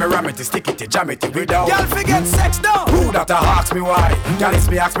underwear. I make me ram it, stick it, jam it without. Girl, forget sex down. Who that ask me why? Girl, it's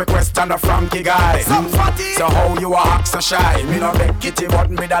me ask me question, a Frankie guy. Some fatty. So how you act so shy? Me no beg kitty, but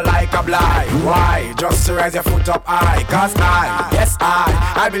me da like a blind. Why? Just to raise your foot up high. Cause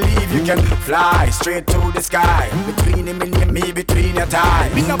I believe you can fly straight to the sky. Between him and me, between your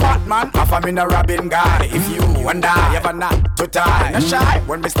thighs. Me no Batman, half a me no Robin guy. If you and I ever not to tie, not shy.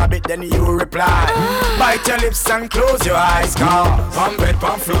 When we stab it, then you reply. Bite your lips and close your eyes. Cause palm bed,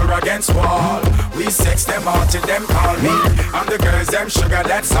 palm floor against wall. We sex them out till them call me. I'm the girls, them sugar,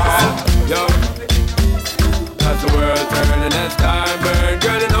 that's all. Yo, as the world turn and as time burn,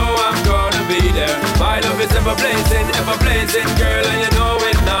 girl, you know I'm gonna be there. My love is ever blazing, girl, and you know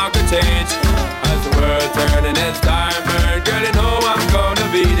it not gonna change. As the world turn and as time burn, girl, you know I'm gonna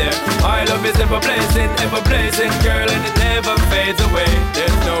be there. My love is ever blazing, girl, and it never never fades away.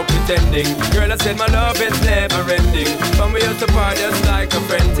 There's no pretending. Girl, I said my love is never ending. From we used to party just like a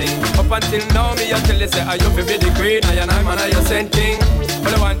friend thing. Up until now, me until they say, are you fi be the queen? I and I'm an I sent king.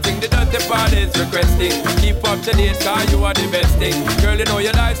 But the one thing the dirty part is requesting. Keep up to date, cause you are the best thing. Girl, you know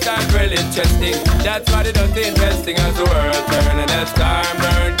your lifestyle really interesting. That's why they dirty investing as the world turn and as time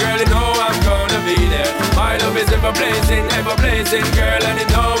burn. Girl, you know I'm gonna be there. My love is ever blazing, girl, and you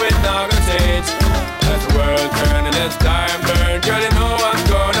know it's not gonna change. As the world turn and as time burn, girl, you know I'm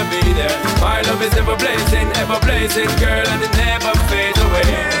gonna be there. My love is ever blazing, girl, and it never fades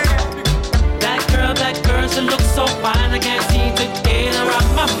away. That girl, she looks so fine. I can't seem to get her off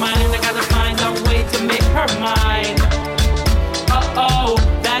my mind. I gotta find a way to make her mine. Oh,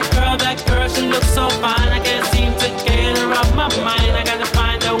 that girl, she looks so fine. I can't seem to get her off my mind. I gotta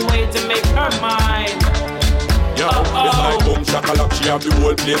find a way to make her mine. Yo, it's like boom shakalak, she have the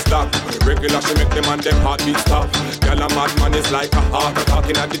whole place locked. Regular, she make them and them heartbeat stop. Girl, a madman is like a heart attack.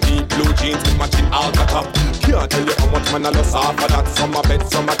 In the deep blue jeans with matching all the top. Can't tell you how much man I lost off of that. Some a bet,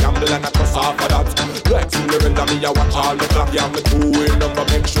 some a gamble and I cross off of that. Like Cinderella, me I watch all the clock. Yeah, me two-way number,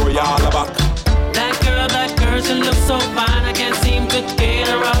 make sure you all are back. That girl, she looks so fine. I can't seem to get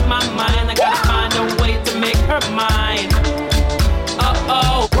her off my mind. I gotta find a way to make her mine.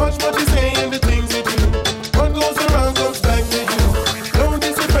 Watch what you say and the things you do. What goes around comes back to you. Don't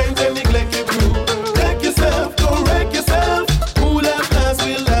diss your friends and neglect your crew. Wreck yourself, don't wreck yourself. Who laugh last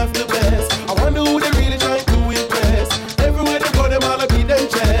will laugh the best. I wonder who they really trying to impress. Everywhere they go, them all beat them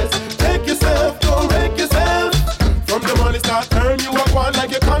chest. Check yourself, don't wreck yourself. From the money start turn you up one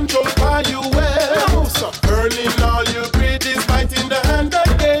like you control by you well. Earning all your pretties, biting the hand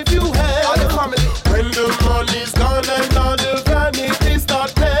that gave you hell. When the money's gone and all the vanity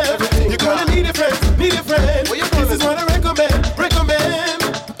start left, you're gonna need a friend. This is what I recommend.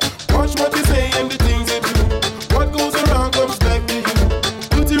 Watch what you say and the things you do. What goes around comes back to you.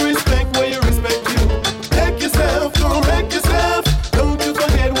 Put your respect where you respect you. Check yourself, don't wreck yourself. Don't you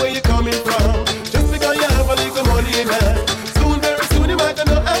forget where you're coming from. Just because you have a little money in hand, soon, very soon you might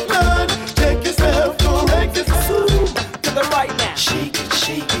not act none. Check yourself, don't wreck yourself. To the right now, shake it.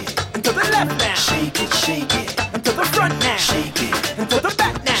 And to the left now, shake it. And to the front now, shake it. And to the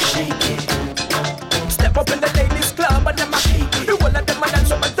back now, shake it. Step up in the ladies club and them shake it. The whole of them a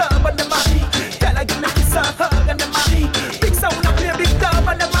dance on my dub and them shake it. Tell her give me kiss and hug and them shake it. Big sound and play big dub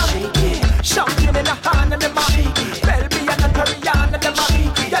and them shake it. Champagne in the hand and them shake it. Belgian and Korean and them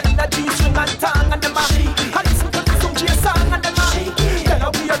shake it. Girl in a G-string and tongue and them shake it. And listen to the Sunji song and them shake it. Tell her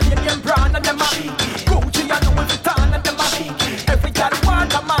we a Canadian brand and them shake it. Gucci and Louis Vuitton and them shake it. Every girl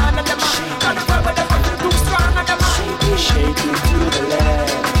want a man and them shake it. And the world with them feel too strong and them shake it. Shake it to the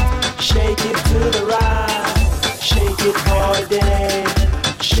left, shake it to the right, shake it all day,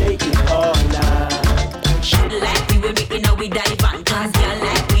 shake it all night. Like we will be in a we dive and cause girl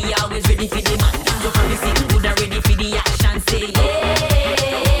like we always ready for the man. So from the sitting good and ready for the action, say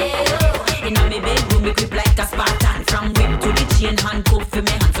yeah. In a me bedroom me grip like a Spartan. From whip to the chain handcuff for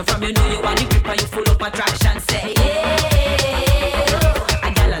me hand. So from you know you are the gripper you full up attraction, say yeah. A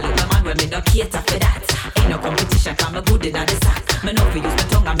girl a little man when me no cater for that. Ain't no competition cause me good in the sack. Me no fi use my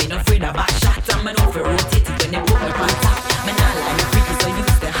tongue and me no afraid of back shot. And me no fi rotate it when they put me on top. Me nah like me freaky so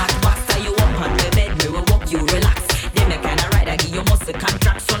use the hot wax. So you up on the bed me will walk you relax. Then me kinda ride I give you muscle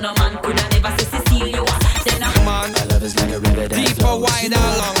contract. So no man coulda never say Cecile you are. Then I My love is like a river that deeper, flows. wider,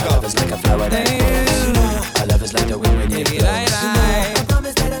 longer. My love is like a flower that grows. My love is like the wind when it blows.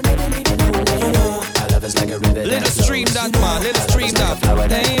 My love is like a river that Little flows. stream that man, little stream that.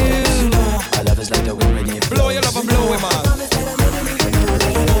 My love is like the wind when it blows. Blow your love and blow it, man.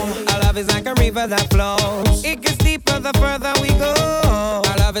 Our love is like a river that flows. It gets deeper the further we go.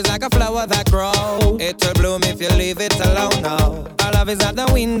 Our love is like a flower that grows. It will bloom if you leave it alone now. Our love is like the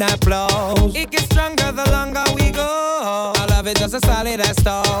wind that blows. It gets stronger the longer we go. Our love is just as solid as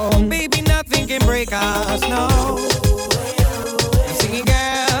stone. Baby, nothing can break us, no. I'm singing,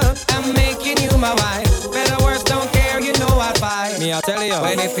 girl, I'm making you my wife. Better words don't care, you know I'll fight. Me, I'll tell you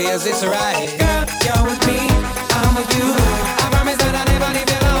when it feels it's right. Girl, you're with me, I'm with you. I promise that I'll never leave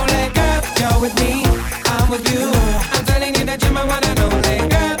you lonely. Girl, you're with me, I'm with you. I'm telling you that you're my one and only.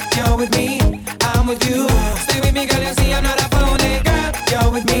 Girl, you're with me, I'm with you. Stay with me, girl, you see I'm not a phony. Girl, you're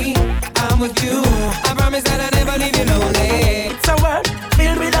with me, I'm with you. I promise that I'll never leave you lonely. It's a world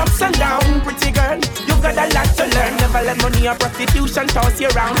filled with ups and downs, pretty girl. You've got a lot to learn. Never let money or prostitution toss you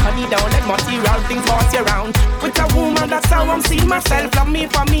around. Honey, don't let material things boss you around. With a woman, that's how I'm seeing myself. Love me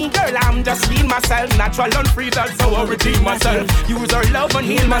for me, girl, I'm just being myself. Natural and free, that's how I redeem myself. Use our love and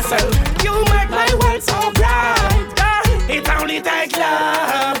heal myself. You make my world so bright. It only takes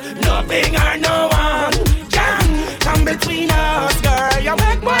love, nothing or no one can between us, girl. You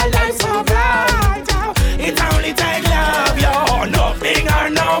make my life so bright. It only take love, yo. Nothing or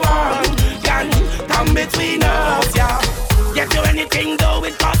no one can come between us, yeah. Get you anything, though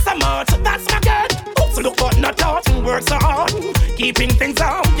it costs so much. That's my girl. So look but not out and work so hard. Keeping things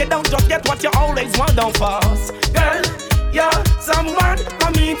on. You don't just get what you always want, don't force. Girl, you're someone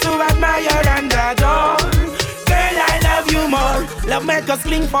for me to admire and adore. Girl, I love you more. Love make us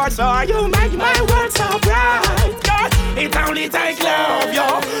cling for sure. You make my world so bright. Girl, it only takes love,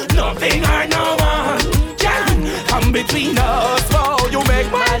 yo. Nothing or no one can come between us. Oh, you make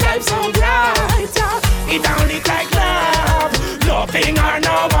my life so bright. It only takes love. Nothing or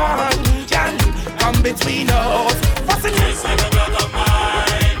no one can come between us. What's the name? This ain't a blood of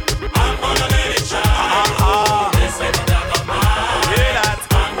mine. I'm gonna let it shine. This ain't a blood of mine. Hear that?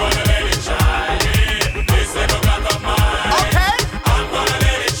 I'm gonna let it shine. This ain't a blood of mine. Okay. I'm gonna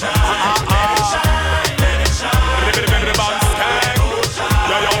let it shine. Let it shine. Let it shine.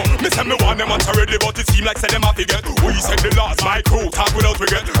 Yo, yo. Me say me want them once already, but it seem like say them a forget. We said the last, my crew talk without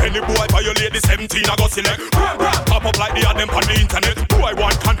regret. Any boy violate the 17, I go select. Pop up like the ad them on the internet. Boy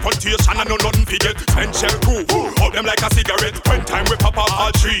want confrontation, I know nothing forget. Send shell crew, hold them like a cigarette. When time we pop up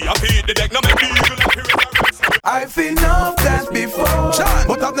all three, I feed the deck, now make the eagle like I've seen enough dance before,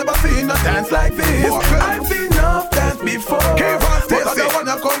 but I've never seen a dance like this. I've seen enough dance before, but I don't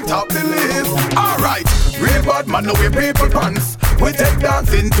wanna come top the list. Alright, real bad man, no way people pants. We take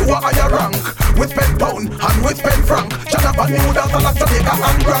dancing to a higher rank. We spend pound and we spend franc. Jonathan New dance like Jamaica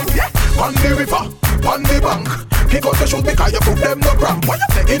and Grand. Yeah, on the river, on the bank. Kick out the shoot because you put them no cramp. Why you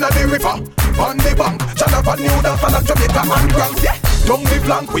say in the river, on the bank. Jonathan New dance like Jamaica and Grand. Yeah, down the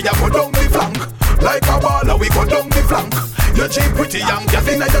flank, we a go down the flank. Like a baller, we go down the flank. You're cheap, pretty young, just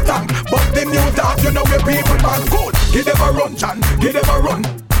in your tank. But the new dance, you know where people man good. Give them a run, John, give them a run.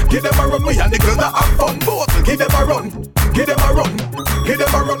 Give them a run, me and the girls that have fun. Both, give them a run, give them a run. Give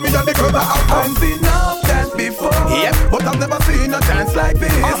them a run, me and the girls that have fun. I've seen enough dance before, yeah, but I've never seen a dance like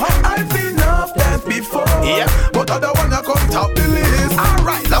this. I've seen enough dance before, yeah, but I don't wanna come top the list.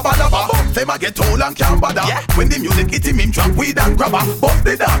 Alright, lava lava, them a get old and can't bother. Yeah. When the music hit him drop weed and grabber. Bust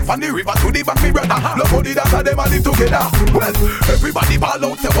the dance from the river to the bank, me brother. Love how the dancer them a live together. Well, everybody ball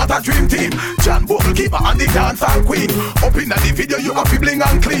out, say what a dream team. John Bogle keeper and the dancehall queen. Up in the video you have to bling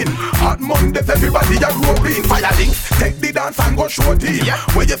and clean. Hot Mondays everybody a roping. Fire links, take the dance and go show team. Yeah.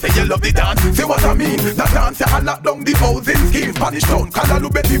 When you say you love the dance, say what I mean. The dance you lock down the housing scheme. Spanish town, Calalu,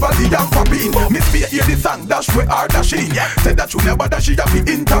 Betty Valley and Papine. Miss Faye hear the song, dash we are dashing. Yeah. Say that you never dash, she have to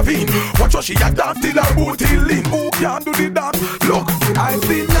intervene. Watch how she a dance till her booty lean. Who can do the dance? Look, I've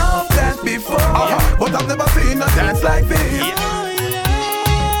seen enough dance before, but I've never seen a dance like this. Yeah.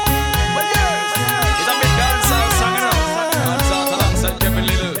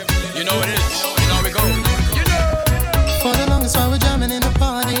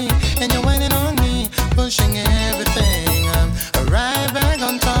 Pushing everything, right back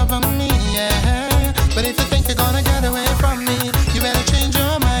on top of me, yeah. But if you think you're gonna get away from me, you better change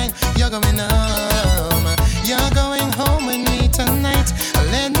your mind. You're going home. You're going home with me tonight.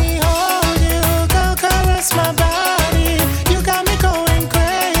 Let me hold you, go caress my body. You got me going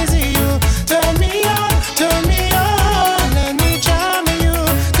crazy. You turn me on, turn me on. Let me charm you,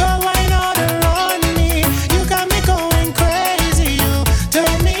 go wine all around me. You got me going crazy. You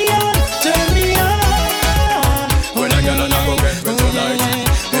turn me on, turn me on.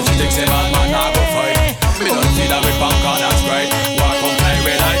 Say man, man, I go fight. Me don't see that with punk on that's right. Walk on play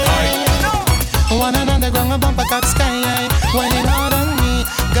with like I. One and underground, a bumper top sky. When it out on me,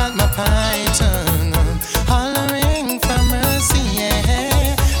 got my python hollering for mercy,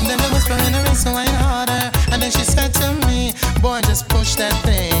 yeah. Then the whisper in the ring, so I harder. And then she said to me, boy, just push that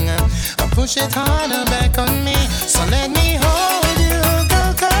thing. Push it harder back on me. So let me hold you,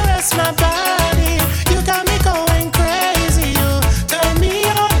 go caress my body. You got me going crazy. You turn me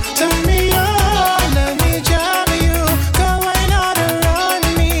on, turn me on. Let me jam you, go wine all around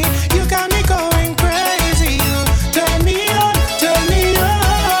me. You got me going crazy. You turn me on, turn me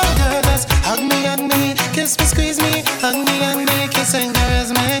on. Girl, just hug me, kiss me, squeeze me. Hug me, kiss and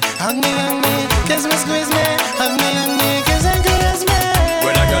caress me. Hug me, kiss me, squeeze me. Hug me, kiss and caress me.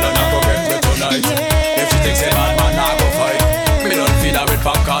 When I get on, I go get me tonight. Yeah. If she thinks a bad man, I go fight. Me don't feel that with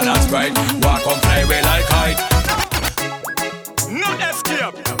popcorn and Sprite. Walk on play with like kite. No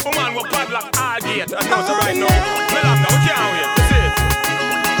escape. Woman will padlock all gate. I know so right now. Me love now, we can't wait. See it.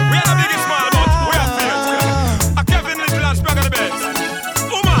 We are the biggest small, but we are fierce. A Kevin Little and Spragg on the bed.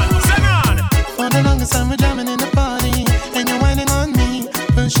 Woman, sing on. For the longest time we're jamming in the party, and you're whining on me,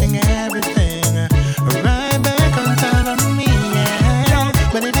 pushing everything right back on top of me, yeah.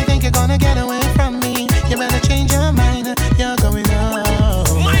 But if you think you're gonna get away from me, you better change your mind.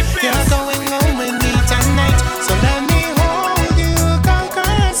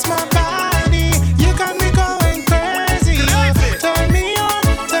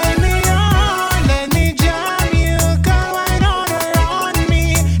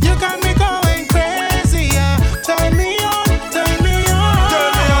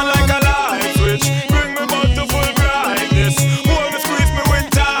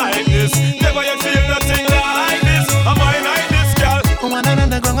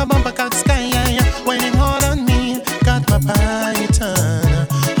 a bumper cut sky, waiting hard on me. Got my python,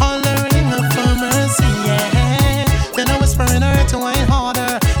 hollering up for mercy, yeah. Then I whispering her to wine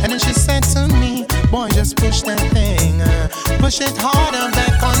harder, and then she said to me, boy, just push that thing, push it harder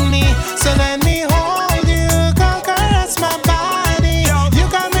back on me. So let me hold you, caress my body. You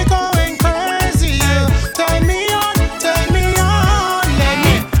got me going crazy. Turn me on, let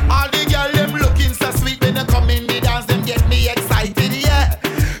me. All the girls them looking so sweet when they come in the dance, them get me excited, yeah.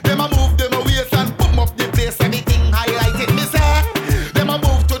 Them a move them a waist and boom up the place, everything highlighted, me say. Them a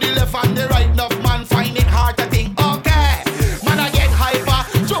move to the left and the right, enough man find it hard to think, okay. Man I get hyper,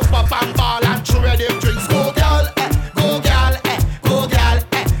 jump up and ball and throw them drinks. Go girl, go girl, go girl,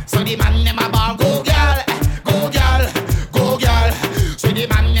 so the man them a ball. Go girl, go girl, go girl, so the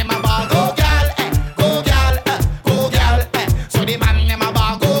man them a ball. Go girl, go girl, go girl, so the man them a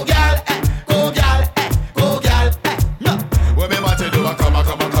ball. Go girl, go girl, go girl, no. What me want to do? Come,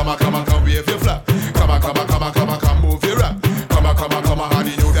 wave your flag. Come, move your rap. Come, how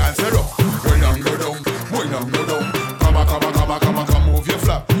the new dancer up. When I'm go down. Come, move your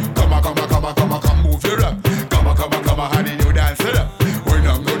flag. Come, move your rap. Come, how the new dancer up. When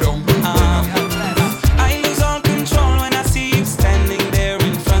I'm go down. I lose all control when I see you standing there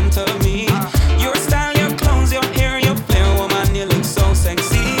in front of me. Your style, your clothes, your hair, your flair, woman, you look so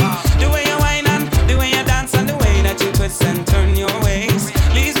sexy. The way you whine and the way you dance and the way that you twist and turn your waist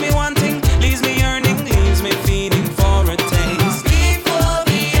leaves me wanting, leaves me yearning, leaves me feeding for a taste. Before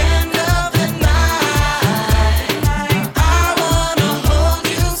the end of the night, I wanna hold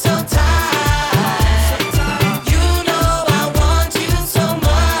you so tight. You know I want you so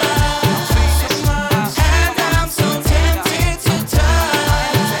much, and I'm so tempted to touch.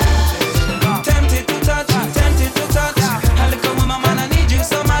 Tempted to touch, tempted to touch. A little woman, man, I need you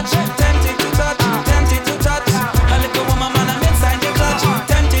so much. Tempted to touch, tempted to touch. A little woman, man, I'm inside your clutch.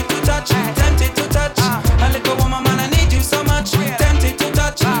 Tempted to touch, tempted to touch. A little woman, man, I need you so much. Tempted to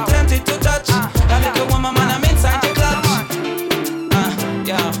touch, tempted to touch. A little woman, man, I'm inside your clutch.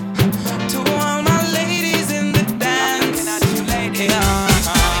 Yeah. To all my ladies in the dance, yeah.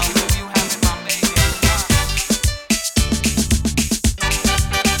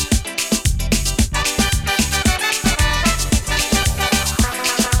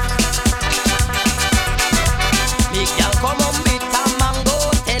 Big girl come on with a mango,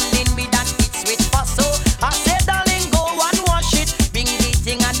 telling me that it's sweet for so. I said, darling, go and wash it, bring the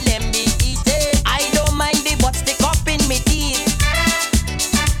thing and let me eat it. I don't mind the butt stick up in me teeth.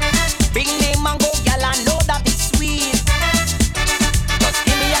 Bring me mango, girl, I know that it's sweet. Just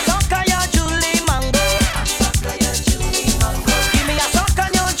give me a suck on your Julie mango. Give me a suck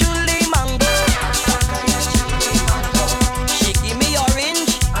on your Julie mango. She give me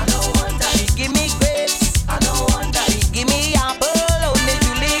orange, she give me grapes. She give me apple, only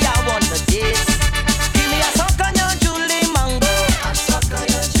Julie I want to taste. Give me a suck on your Julie mango.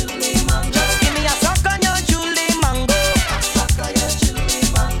 Just give me a suck on your Julie mango.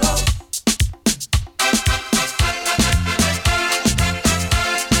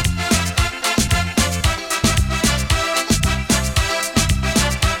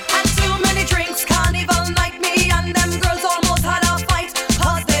 Had too many drinks, carnival night, me and them girls almost had a fight.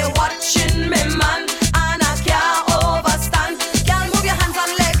 Cause they watching me, man, and I can't overstand. Girl, move your hands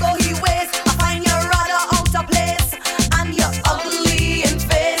and let go your waist. I find you rather out of place, and you're ugly in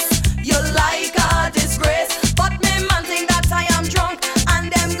face. You like a disgrace. But me man think that I am drunk,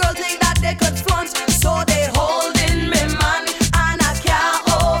 and them girls think that they could flaunt. So they holding me, man, and I can't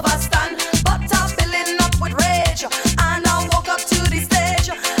overstand. But I'm filling up with rage, and I walk up to the stage.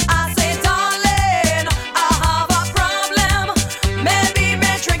 I say, darling, I have a problem. Maybe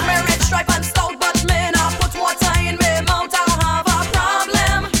me drink me red stripe and stout, but me not put water in me mouth. I have a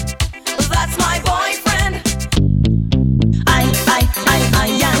problem. That's my boyfriend.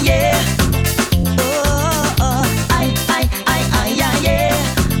 Yeah. Oh, yeah.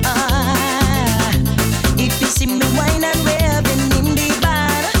 If you see me wine and raving in the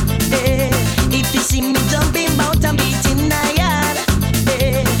bar, if you see me jumping out and beating a yard,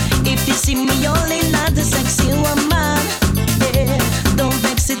 if you see me yelling at the sexy woman, don't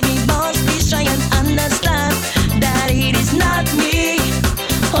vex with me, boss. Please try and understand that it is not me.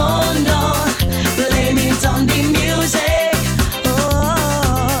 Oh no, blame it on the music.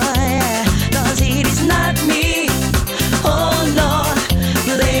 Oh yeah, 'cause it is not me. Oh no,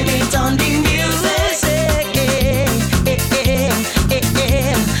 blame it on the music.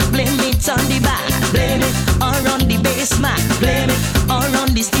 Blame it on the bar, blame it all on the bassman, blame it all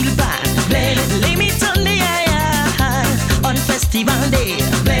on the steel pan, blame it on the on festival day,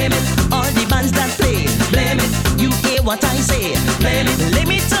 blame it all the bands that play, blame it, you hear what I say, blame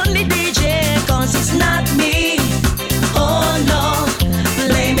it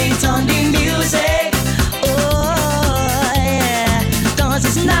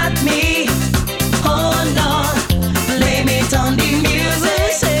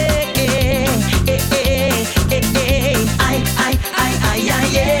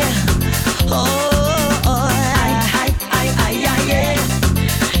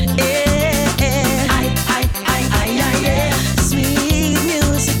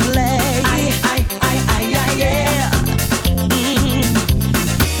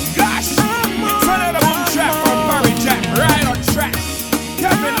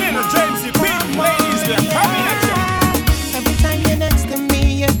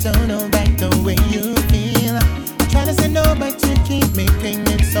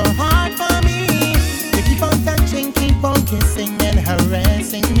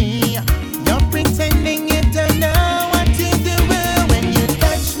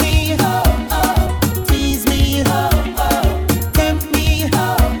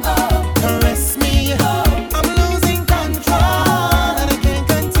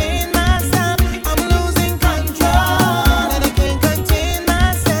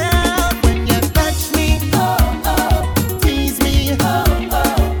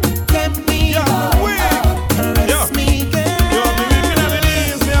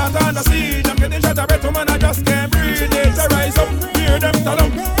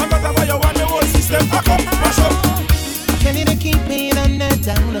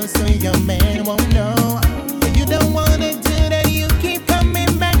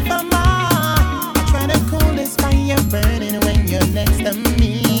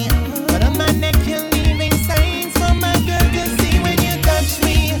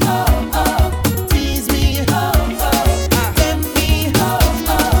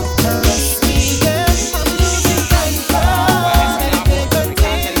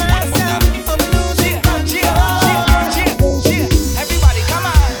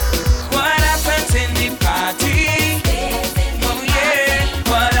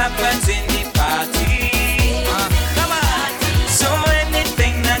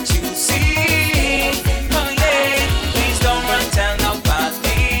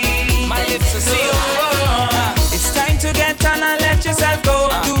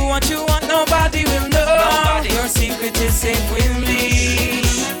live with me.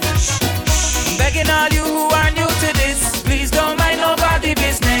 Begging all you who are new to this, please don't mind nobody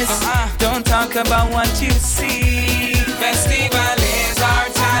business. Don't talk about what you see. Festival is our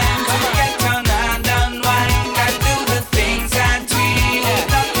time to get down and unwind and do the things that we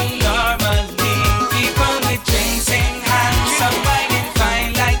not normally. People with drinks in hand, some wine and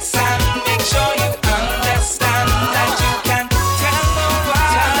fine like sand. Make sure you understand that you can tell no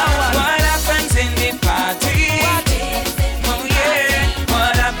one what happens in the party. Oh yeah,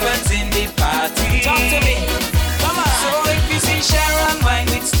 what happens in the party. Talk to me. Come on. So if you see Sharon wine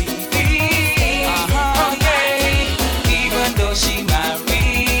with Stevie, oh yeah, even though she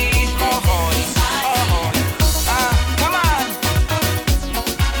married. Come on.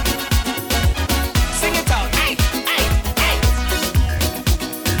 Sing it out. Ay, ay, ay.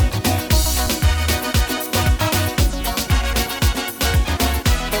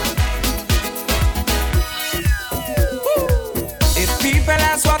 If people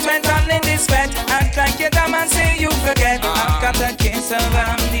ask what went on in this fete, act like you're dumb and say you forget. I've got a case of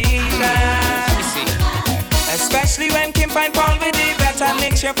amnesia. Especially when Kim find Paul with the vet and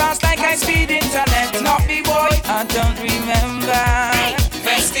makes you fast like high speed internet. Not me boy, I don't remember.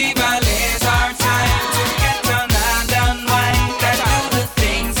 Festival is our time to get down and unwind and do the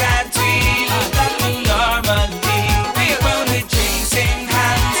things that we not normally. People with drinks in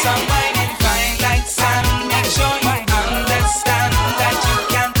hand, some wine and fine like sand. Make sure you understand that you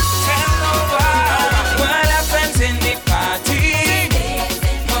can tell no one what happens in the party.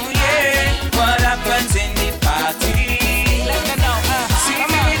 Oh yeah, what happens in the party. See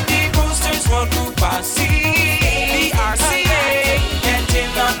me with the boosters, road group RC, the RCA,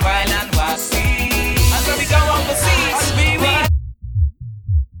 getting on wild and wassy. And so we go overseas, we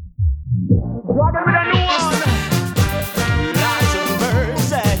Rockin' with a new one. Lies and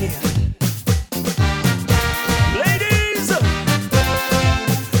mercy. Ladies,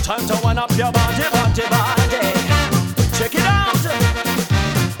 time to wind up your body, body, body. Check it out.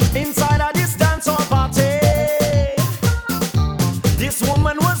 Inside of this dance hall party, this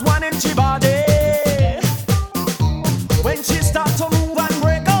woman was one inch body. When she start to move and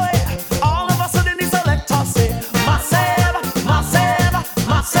break away, all of a sudden the selector say, massive, massive,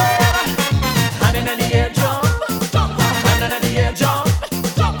 massive. And in the air jump, and in the air jump.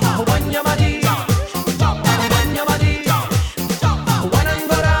 When your body, when your body, when and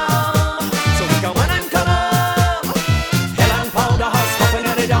go down. So we go when and come up. Hell and powder house popping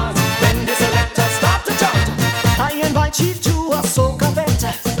at the dance. When the selector start to chant, I invite you to a soca event.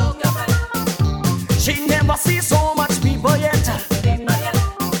 She never see so much people yet.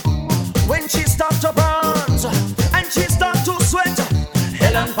 When she start to bronze and she start to sweat,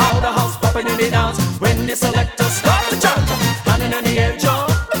 hell and powder house popping in the dance. When the selector start to chant, and in the air jump,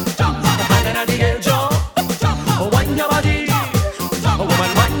 and in the air jump. Wind your body,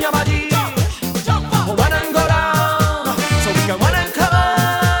 woman, wind your body. One and go down, so we can one and come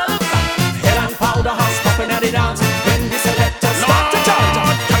up. Hell and powder house popping at the dance. When the selector start to chant.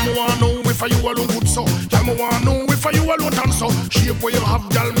 Tell me wanna know if you alone good so. Tell me wanna know if you alone dance so. Shape where you have,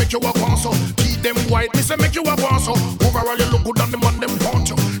 girl, make you a want so. Keep them white, me say make you a want so. Overall you look good and the man them want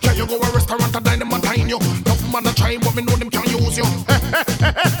you. Can you go a restaurant and dine them and dine you? Tough man a try, but me know them can use you.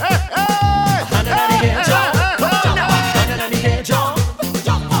 And in the air jump, and in the air jump.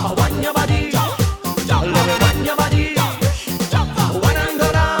 Wind your body, love it, wind your body. One and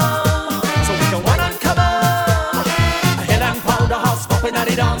go down, so we can one and come up. Hell and powder house popping at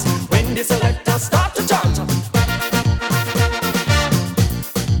the dance. When the selector start to chant.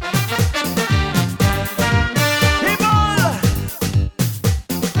 People,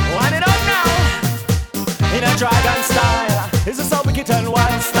 wind it up now. In a dragon style, this is how wicked and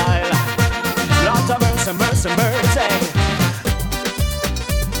wild style. Lord of mercy, mercy, mercy.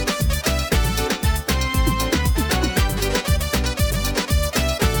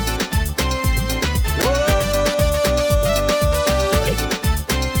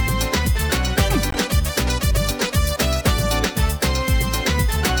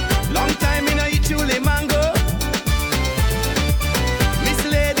 Long time in a eat chule mango. Miss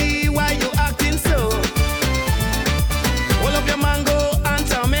Lady, why you acting so? All of your mango and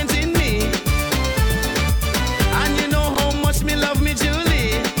tormenting me. And you know how much me love me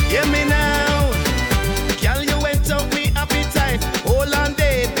Julie. Hear me now. Girl, you went up me appetite. Hold on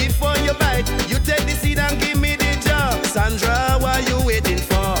day before you bite. You take the seed and give me the job. Sandra, what you waiting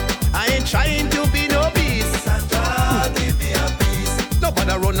for? I ain't trying to be no beast. Sandra, give me a piece.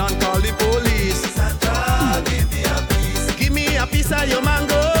 Nobody run and call the police. Sandra, give me a piece. Give me a piece of your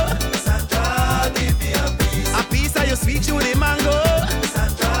mango. Sandra, give me a piece. A piece of your sweet chili mango.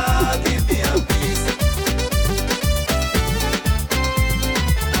 Sandra, give me a piece.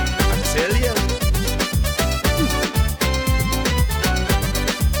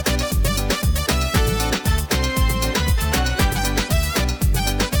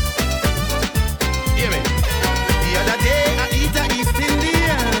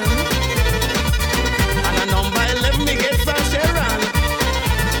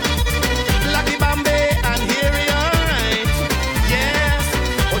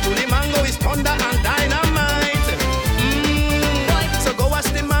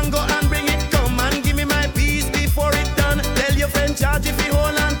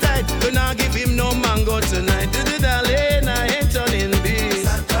 But tonight, darling, I ain't turning beast.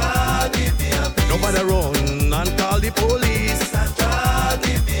 Santa, give me a piece. Nobody run and call the police. Santa,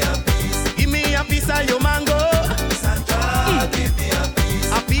 give me a piece. Give me a piece of your mango. Santa, give me a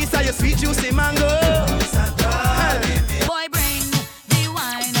piece. A piece of your sweet juicy mango. Santa, give me a Boy, bring the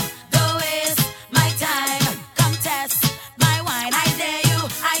wine. Go waste my time. Come test my wine. I dare you.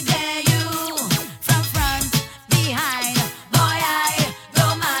 I dare you. From front, behind. Boy, I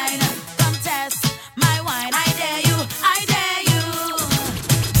don't mind. Come test my wine. I dare you. I dare you.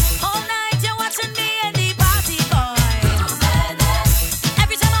 All night you're watching me in the party, boy.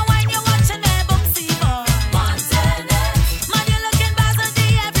 Every time I wine, you're watching me, boomsy boy. Man, you're looking buzzardy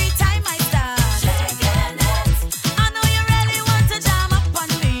every time I start. I know you really want to jam up on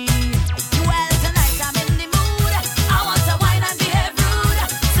me. Well, tonight I'm in the mood. I want to wine and behave rude.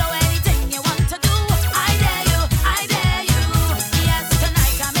 So anything you want to do, I dare you. I dare you. Yes,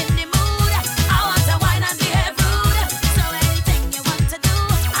 tonight I'm in the mood. I want to wine and behave rude. So anything you want to do,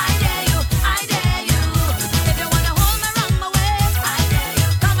 I dare you. I dare you. If you wanna hold me round my waist, I dare you.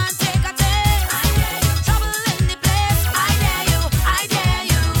 Come and take a taste, I dare you. Trouble in the place, I dare you. I dare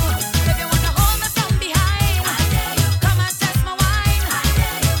you. If you wanna hold me from behind, I dare you. Come and test my wine, I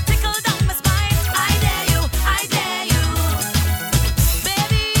dare you. Tickle down my spine, I dare you. I dare you.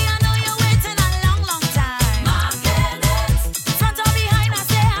 Baby, I know you're waiting a long, long time. Front or behind, I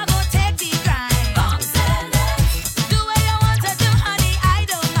say I go take the grind. Do what you want to do, honey, I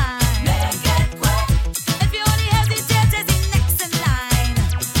don't mind. Make it quick. If you only hesitate, is the next in line.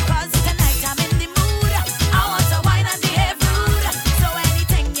 'Cause tonight I'm in the mood. I want to wine and behave rude. So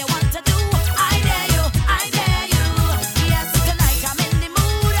anything you want to do, I dare you. I dare you. Yes, tonight I'm in the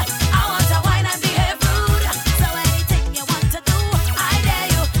mood. I want to wine and behave rude. So anything you want to do, I dare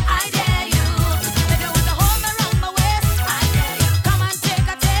you. I dare you. If you want to hold me round my waist, I dare you. Come and take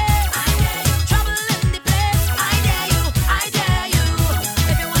a taste, I dare you. Trouble in the place, I dare you. I dare you.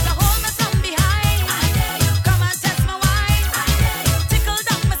 If you want to hold me from behind, I dare you. Come and test my wine, I dare you. Tickle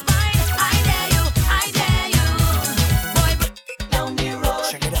down my spine, I dare you. I dare you. Boy, down the road,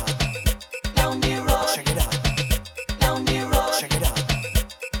 check it out. Down the road, check it out. Down the road, check it out.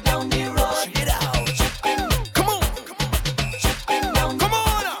 Down the road, check it out. Come on. Come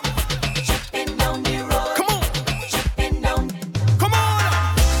on. Down the road. Come on. Down. Come on.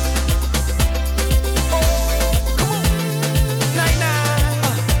 Nine.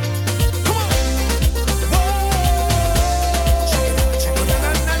 Come on. Check it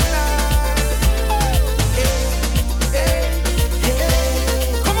out.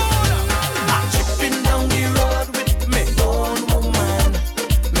 Come on. I'm tripping down the road with me own woman,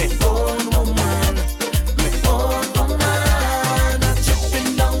 me own woman, me own woman. I'm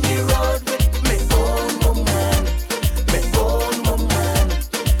tripping down the road with me own woman, me own woman,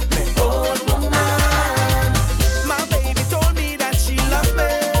 me own woman. My baby told me that she loved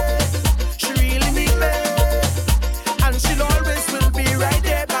me, she really need me, and she'll always will be right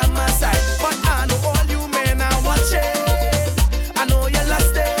there by my side. But I know all you men are watching, I know you're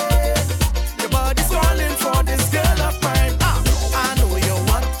lost it. Your body's calling for this girl of mine. I know you're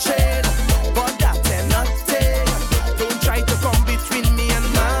watching, but that ain't nothing. Don't try to come between me and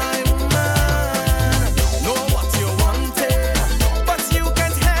my woman. Know what you wanted, but you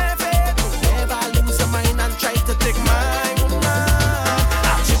can't have it. Never lose your mind and try to take my woman.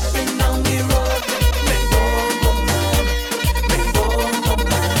 I'm tripping down the road with me own woman, me own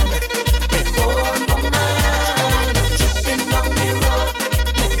woman, me own woman. I'm tripping down the road with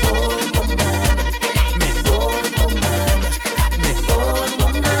me own woman, me own woman, me own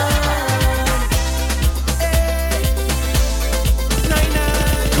woman.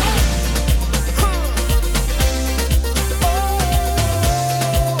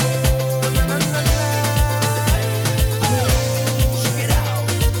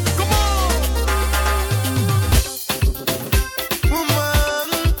 Woman,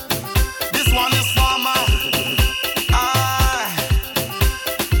 this one is for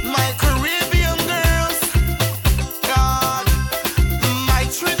my Caribbean girls, God, my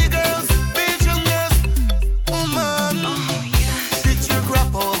Trinity girls, Belgian girls. Woman, did you grow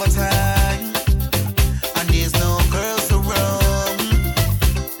up over time, and there's no girls around?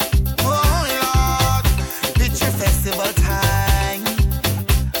 Oh Lord, did your festival time,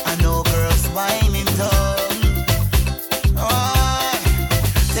 and no girls whining down? Oh,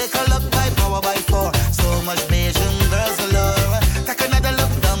 take a look by power by four. So much Belgian girls allure. Take another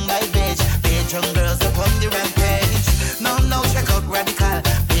look down by Belgian girls upon the rampage. Now check out radical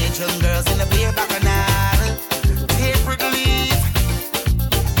Belgian girls in the beer bacchanal. Take relief.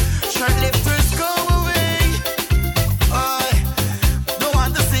 Shirt lifters go away. Oh, don't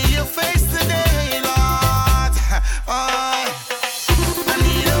want to see your face today, Lord.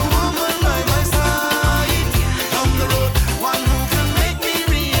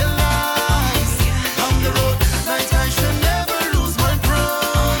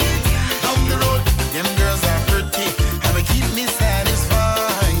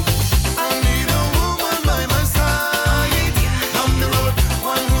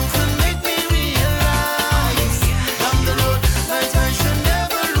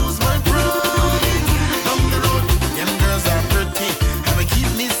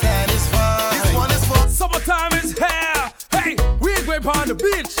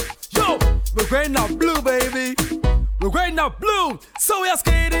 beach. Yo, we're growing up blue, baby. We're growing up blue. So we are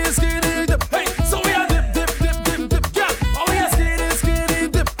skating, skating, dip. Hey, so we are dip, dip, dip, dip, dip. Yeah, oh we are skating,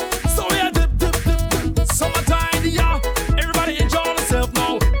 skating, dip. So we are dip, dip, dip, dip. Summertime, yeah. Everybody enjoy themselves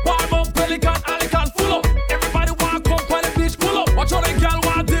now. Warm up, Pelican, Alican, full up. Everybody want come on the beach, pull up. Watch all the girl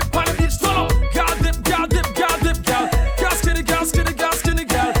want dip on the beach, full up. Girl dip, girl dip, girl dip, girl. Girl skinny, girl skinny, girl skinny,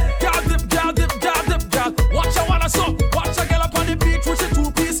 girl. Girl dip, girl dip, girl dip, girl. Watch your wanna suck. Watch a girl up on the beach with your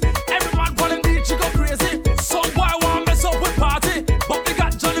two-piece. Every man on the beach, you go crazy. Some boy want mess up with party, but they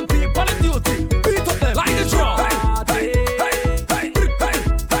got Johnny people on the duty. Beat up them like the drum. Hey, hey, hey, hey, hey,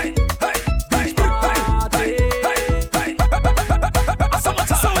 hey, hey, hey, hey, hey, hey, hey.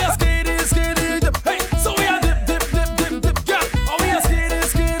 So we are skating, skating, dip. Hey, so we are dip, dip, dip, dip, dip. Yeah, oh we are skating,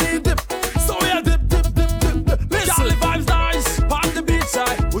 skating, dip. So we are dip, dip, dip, dip, dip. Listen, the vibes nice, on the beach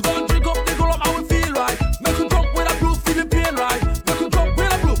side. We don't drink up, they go up how we feel right. Make you drunk with a blue, feel the pain right. Make you drunk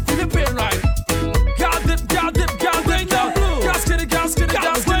with a blue, feel the pain right. Girl dip, girl dip, girl dip, girl. Girl skinny, girl skinny,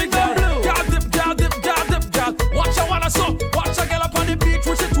 girl skinny, girl. Girl dip, girl dip, girl dip, girl. Watch your wanna suck. Watch a girl up on the beach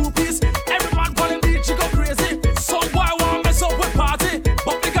with your two-piece. Every man on the beach, you go crazy. Some boy want mess up with party,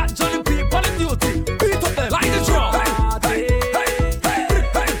 but they got Johnny people on the duty. Beat up them like the drum. Hey, hey, hey, hey,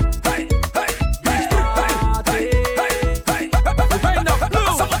 hey, hey, hey, hey, hey, hey, hey, hey. Right now,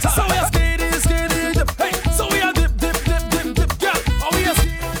 blue. So we are skating, skating, dip. Hey, so we are dip, dip, dip, dip, dip, girl. Oh, we are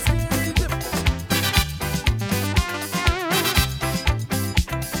skating, skating, dip.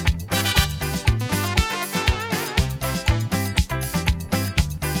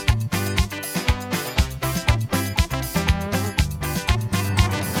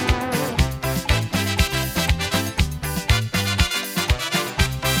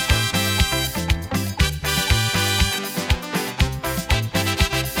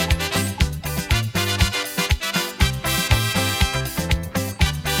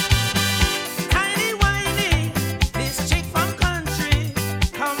 Tiny whiny, this chick from country,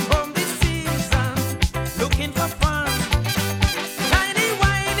 come from the season, looking for fun. Tiny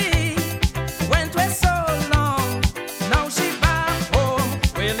whiny, went west so long, now she back home,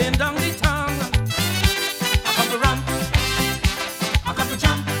 wailing down the tongue. I come to ramp, I come to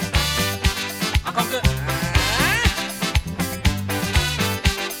jump, I come to.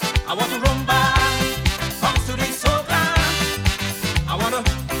 I want to rumba, bounce to the soca. I wanna.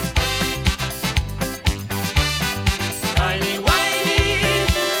 Tiny whiny,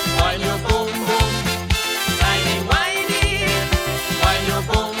 while your boom boom. Tiny whiny, while your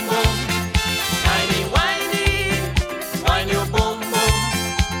boom boom. Tiny whiny, while your boom boom.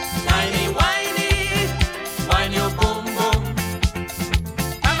 Tiny whiny, while your boom boom.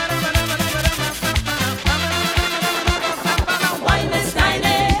 Why Miss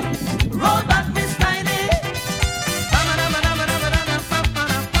Tiny? Roll back Miss Tiny.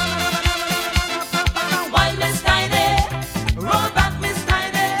 Why Miss Tiny? Roll back Miss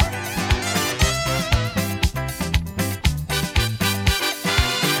Tiny.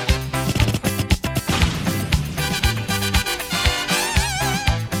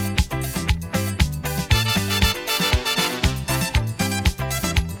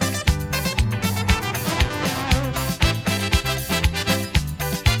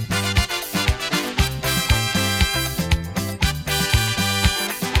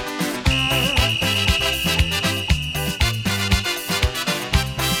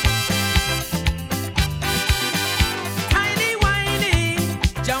 Tiny whiny,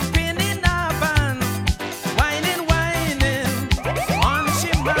 jumping in a van, whining, whining on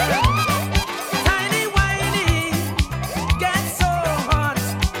shimmer. Tiny whiny, get so hot.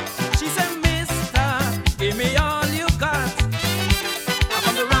 She said, Mister, give me all you got. I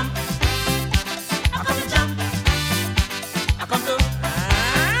come to ramp, I come to jump, I come to.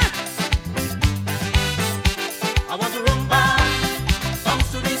 I want to rumba, bounce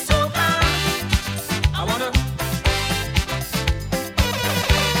to the soca. I wanna.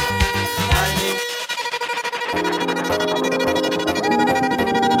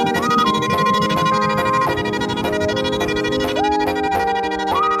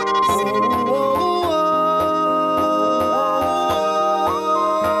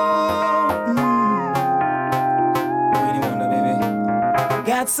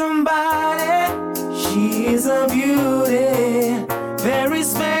 Got somebody, she's a beauty, very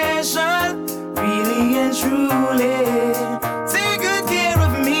special, really and truly. Take good care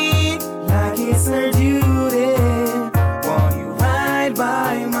of me, like it's her duty. Want you right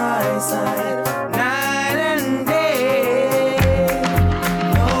by my side, night and day.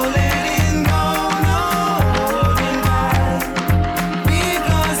 No letting go, no holding back,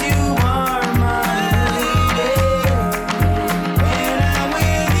 because you are my lady. When I'm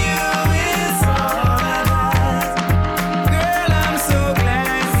with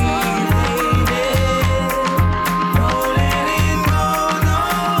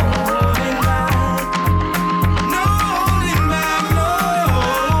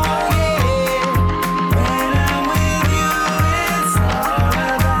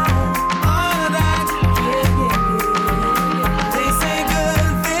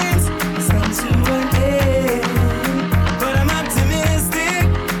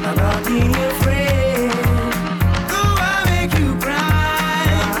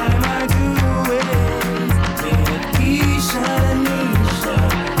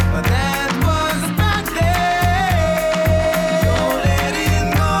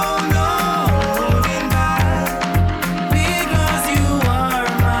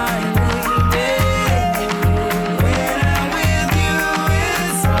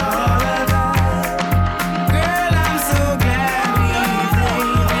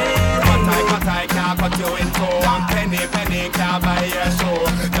nah buy your show.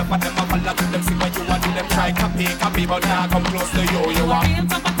 The for them a follow to them, see what you want to them try copy, but nah come close to you. You want real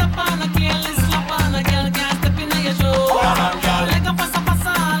top on a careless slap on a girl can't step in your show. Like a pasa,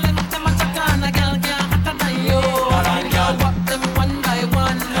 let them a chat on a girl can't hotter than you. Girl, walk them one by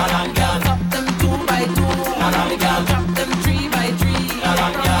one. Girl, top them 2 by 2. Girl, drop them 3 by 3.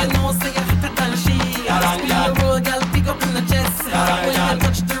 You know, say you're hotter than she. Spin the road, girl, pick up in the chest. When you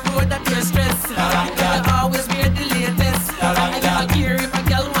touch the road, that you're stressed. Girl, always wear the latest. And girl, care if a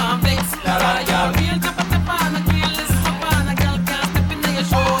girl want vex. Girl, real top on a careless slap on a girl can't step in your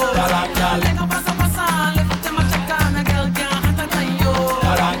show. Like a pasa, lift them a check on a girl can't hotter than you.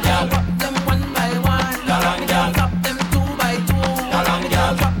 Girl, walk them 1 by 1. Girl, top them 2 by 2.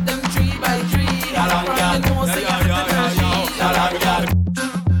 Girl, drop them 3 by 3. You know, say you're hotter than she.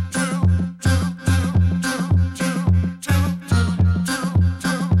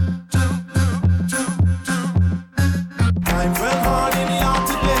 Times well hard in the out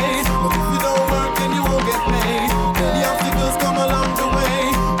today, but if you don't work then you won't get paid. Many obstacles come along the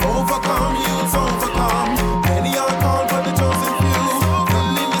way. Overcome, you'll overcome. Many are called but the chosen few.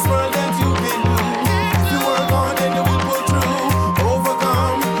 Nothing in this world that you can do. If you work hard then you will pull through.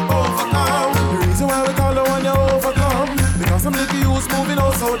 Overcome, overcome. The reason why we call the one you overcome, because some little youths moving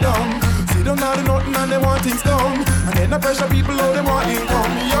all so dumb. See them not do nothing and they want things come. And then the pressure people out they want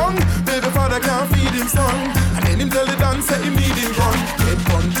income. Young baby father can't feed him son. And then him tell the dance say him need him gun. Get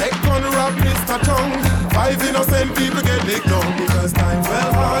gun, take gun, rob Mr. Tongue. 5 innocent people get licked down. Because time's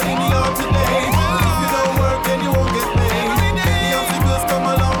well hard in the out today. And if you don't work then you won't get paid. Many obstacles come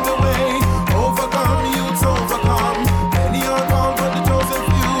along the way. Overcome, youths overcome. Many are called but the chosen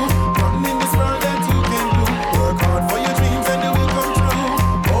few. Nothing in this world that you can do. Work hard for your dreams and they will come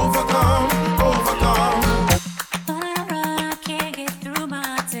true. Overcome, overcome. I can't get through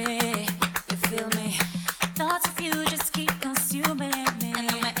my day. You feel me? Thoughts of you just keep consuming me.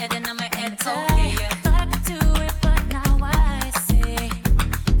 And on my head, okay, yeah. Thought I could do it, but now I see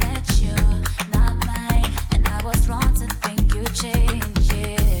that you're not mine. And I was wrong to think you changed,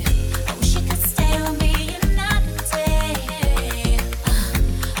 yeah. I wish you could stay with me another day.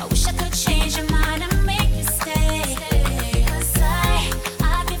 I wish I could change your mind and make you stay. 'Cause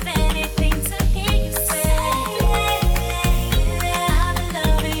I'd give anything to hear you say I've been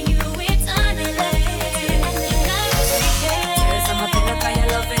loving you eternally. Tears on my pillow 'cause your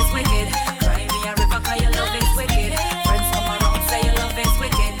love is wicked. Cry me a river 'cause your love is wicked. Friends come around say your love is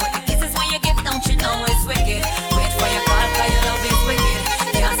wicked, but the kisses when you give don't you know it's wicked. Wait for your call 'cause your love is wicked.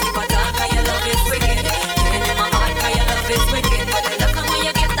 Can't sleep at all 'cause your love is wicked. Pain in my heart 'cause your love is wicked, but the love when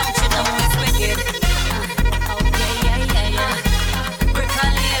you give don't you know it's wicked. Oh yeah. Brick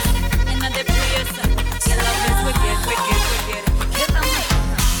and lace in the place. Your love is wicked. Give them me.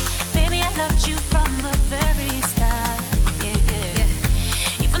 Baby, I loved you from the very start.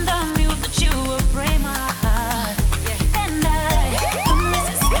 Yeah. Even though I knew that you would break my heart. And I couldn't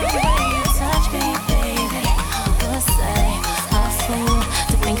resist the way you touch me, baby. Was I a fool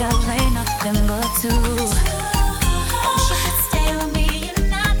to think I play nothing but two? I wish you could stay with me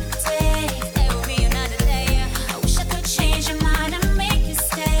another day. I wish I could change your mind and make you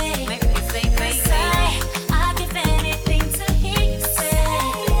stay. Make me say, I'd give anything to hear you say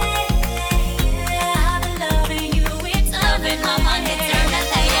I've been loving you eternally. My mind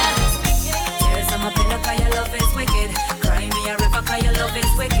eternally. Tears on my pillow 'cause your love is wicked. Cry me a river 'cause your love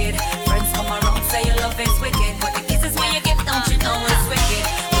is wicked. Friends come around say your love is wicked, but the kisses when you give don't you know it's wicked.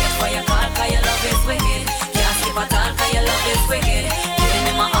 Wait for your call 'cause your love is wicked. Can't sleep at all 'cause your love is wicked. Pain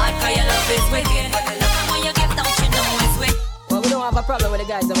in my heart 'cause your love is wicked, but the love when you give don't you know it's wicked. Well, we don't have a problem with the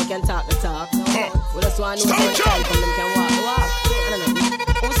guys that we can talk the talk. We just want to know if they from them can walk the walk. I don't know.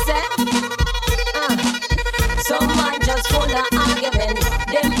 Who said? Some man just full of argument.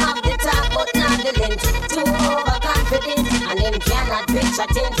 Them have the talk but not the length. Too overconfident and them cannot picture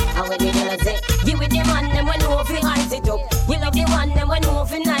things. And when they gonna say, give it the man them when know if he ice it up. We love the one them when know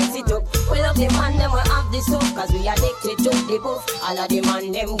if he nice it up. We love the man them we have the stuff 'cause we addicted to the buff. All of the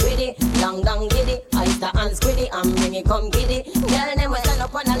man them with it, long giddy. Ice the hands squiddy and bring it come giddy. Tell them we stand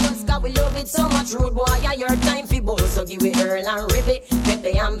up on a lust 'cause we love it so much. Rude boy, yeah, your time fi bull. So give it Earl and Ribbit,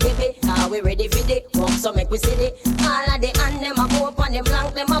 Pepe and Bibi. Are we ready for it? Walk so make we see it. All of the hand them a go up on the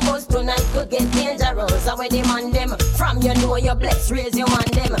blank them a bust tonight could get dangerous. So when the man them from you know your bless raise you on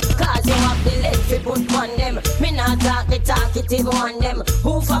them. 'Cause you have the leg fi put on them. Me not talk the talkative on them.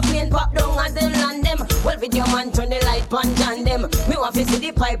 Who for plane pop down as they land them. Well video man turn the light punch on them. Me want to see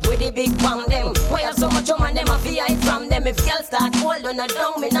the pipe with the big bang them. Why have so much man them a fi hide from them. If girls start hold on a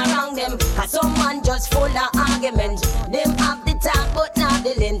down me not wrong them. 'Cause some man just full of argument. Them have the talk but not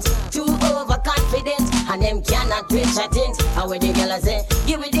the length. Too overconfident and them cannot reach a tint. And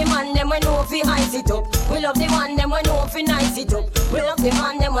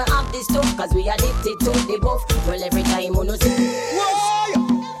cause we addicted to the buff. Well, every time on us.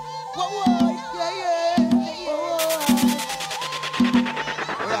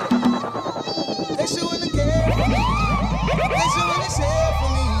 She wanna care for me. She wanna share for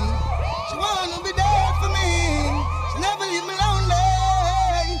me. She wanna be there for me. She never leave me lonely.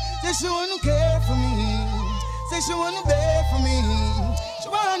 Say she wanna care for me. Say she wanna bear for me. She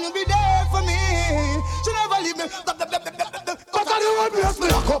wanna be there for me. She never leave me. Cause I don't want to me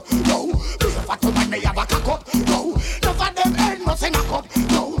a cup. No, be a fat woman me have a cock up. No, no for them ain't nothing a cup.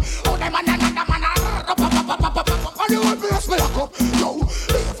 No, oh them man. I don't want to me a cup. No,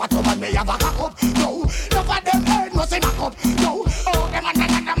 be a fat woman me have a cock up. No, no for them ain't nothing a cup. No, oh them man.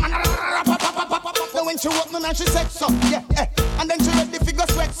 So when she walk me man she sex so, yeah, and then she ready to go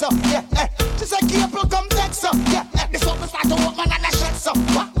sweat so, yeah, she said April come text so, yeah, this up me start to walk man and I shed so,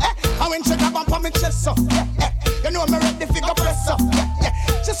 and when she grab on me chest so, yeah, you know me ready to go press so, yeah,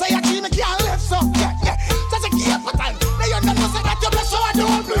 she say I me can't live so, yeah, she say April time, they you know say that you bless so I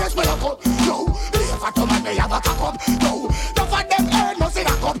don't bless me a cup, no, if I come and they have a cock up, no, no for them ain't nothing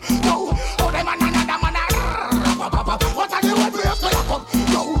a cup, no, oh them man, what are you want bless me a cup,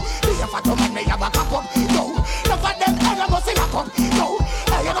 no, if I come and they have a cock up, no, no for them ain't nothing a cup, no,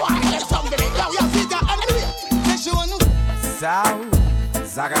 you know I hear something, yo, you see that enemy, say she wanna Sow,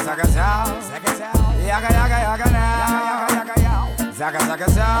 zaga zaga sow, zaga sow, yaga yaga yaga now, yaga yaga yaga, zaga zaga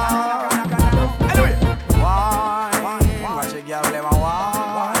sow. Anyway, wine, watch your girl let my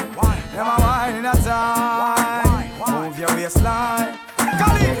wine, let my wine in a time, move your waistline,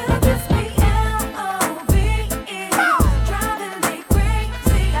 call it.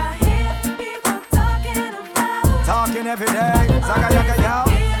 Talking every day, zaga yaga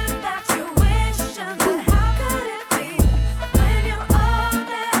yaga.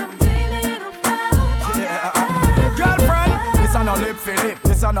 No lip for lip,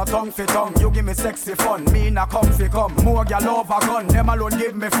 this a no tongue for tongue. You give me sexy fun, me na comfy come. More gal over gun, them alone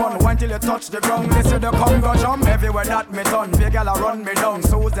give me fun. Wait till you touch the ground, listen the Congo jump. Everywhere that me done, big gal a run me down.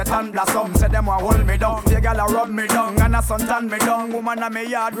 Susan and Blossom, say them a hold me down. Big gal a rub me down, and a sun tan me down. Woman a me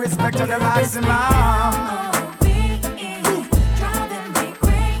yard, respect to the maximum.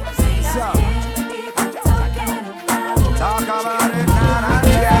 Talk about it, nah, nah,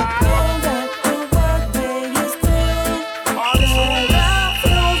 yeah.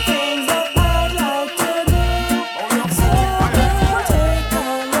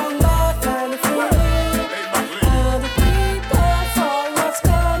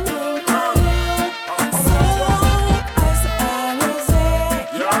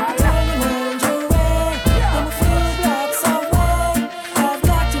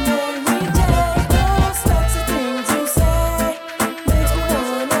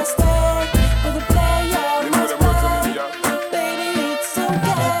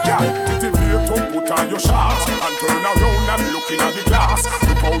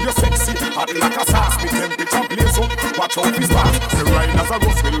 Like a sauce, me temperature blaze up. Watch out his back. The riders a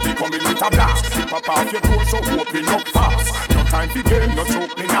rust will be coming with a blast. Slip up off your clothes, so open up fast. No time for game, no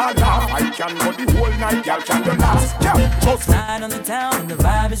joke, me nah laugh. I can go the whole night, y'all can the last. Yeah, just ride on the town and the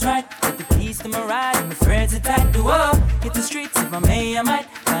vibe is right. Get the keys to my ride and the threads are tight. Do up, hit the streets if I may, I might.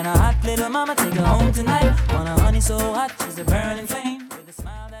 Find a hot little mama, take her home tonight. Want a honey so hot, she's a burning flame. With a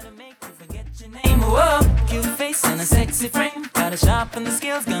smile that'll make you forget your name. Whoa, cute face and a sexy frame. Gotta sharpen the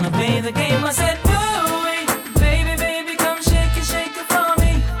skills, gonna play the game. I said, ooh, baby, baby, come shake it for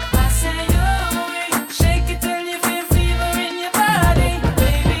me. I said, ooh, shake it till you feel fever in your body.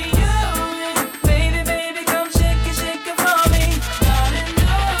 Baby, baby, baby, come shake it for me. Darling,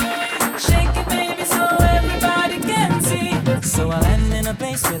 ooh, shake it, baby, so everybody can see. So I land in a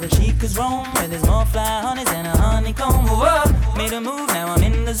place where the chicas roam, where there's more fly honeys than a honeycomb. Whoa, made a move, now I'm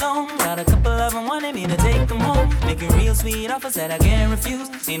in the zone. Got a couple of them wanted me to take them home. Making real sweet offers that I can't refuse.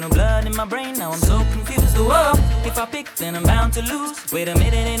 Ain't no blood in my brain, now I'm so confused. Whoa, if I pick, then I'm bound to lose. Wait a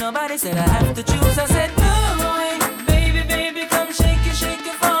minute, ain't nobody said I have to choose. I said, no, baby, baby, come shake it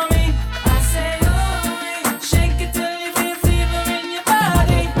for me. I say, oh, shake it till you feel fever in your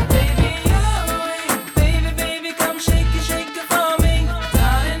body. Baby, baby, come shake it for me.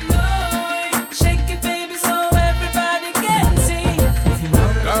 Darling, no, shake it, baby, so everybody can see.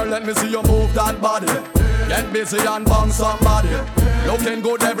 Girl, let me see you move that body. Get busy and bang somebody. Looking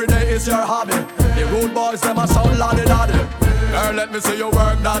good every day is your hobby. The rude boys, them a sound loddy-doddy. Girl, let me see you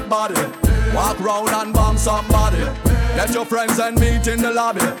work that body. Walk round and bang somebody. Get your friends and meet in the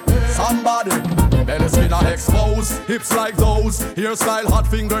lobby. Somebody, Belly skin are exposed, hips like those. Hairstyle, hot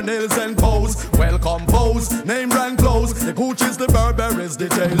fingernails and toes. Well composed, name brand clothes. The Gucci's, the Burberry's, the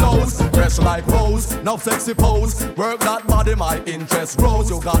J-Lo's. Fresh like rose, now sexy pose. Work that body, my interest grows.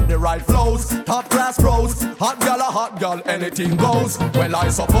 You got the right flows, top class pros. Hot gal, a hot gal, anything goes. Well I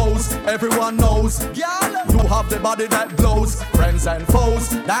suppose, everyone knows. Gal, you have the body that glows. Friends and foes,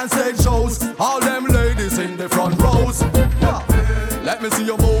 dance stage shows. All them ladies in the front rows. Yeah. Let me see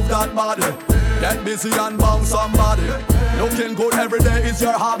you move that body. Get busy and bounce somebody. Looking good every day is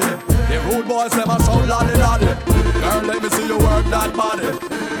your hobby. The rude boys them a shout lolly lolly. Girl, let me see you work that body.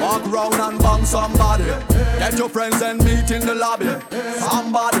 Walk round and bounce somebody. Get your friends and meet in the lobby.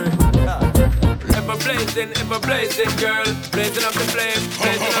 Somebody. Ever blazing, girl. Blazing up the flame,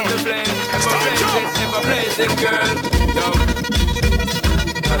 blazing up the flame. Ever blazing, girl. Yo.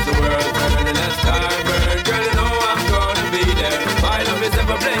 As the world turning as time burn, girl, you know I'm gonna be there. My love is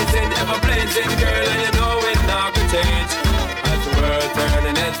ever blazing, girl, and you know it not gonna change. As the world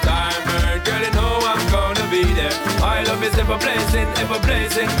turning as time burn, girl, you know I'm gonna be there. My love is ever blazing,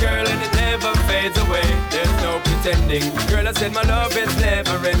 girl, and it never fades away. There's no pretending, girl, I said my love is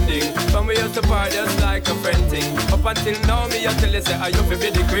never ending. When we used to part just like a friend thing. Up until now, me until you say, are you fi be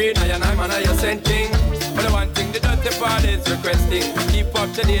the queen? I and I'm an innocent king. But the one thing the dirty part is requesting. Keep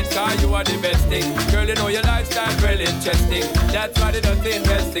up to date, cause you are the best thing. Girl, you know your lifestyle really interesting. That's why the dirty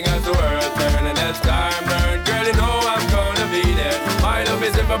investing as the world turning as time burn. Girl, you know I'm gonna be there. My love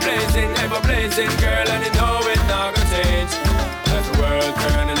is ever blazing, girl, and you know it's not gonna change. As the world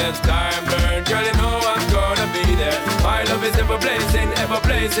turning as time burn, girl, you know I'm gonna be there. My love is ever blazing,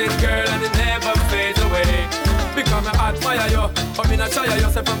 girl, and it never fades away. Because me admire you, but me not shy you.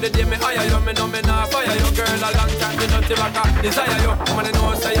 Say from the day me hire you, me know me not fire you. Girl, a long time me not like a desire you. Man, I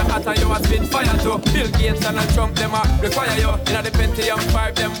know say you hot and you a spit fire too. Bill Gates and Trump, them a require you. Inna the Pentium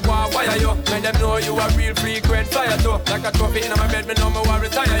 5, them want wire you. Make them know you a real frequent flyer too. Like a trophy inna my bed, me know me want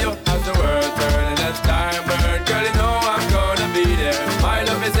retire you. As the world turning, as time burn, girl, you know I'm gonna be there. My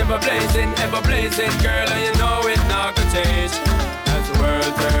love is ever blazing, girl, and you know it not gonna change. As the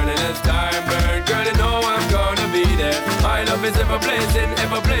world turning, as time burn, girl, you know I'm gonna be there. My love is ever blazing,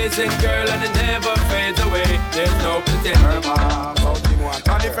 girl, and it never fades away. There's no pretending.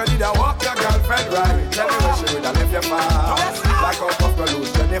 And if you need a walk your girlfriend right, tell me where she would have left your far. Like how puff go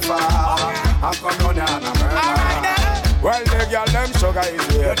lose Jennifer. I'm come down here and I'm murder. Well, the girl them sugar is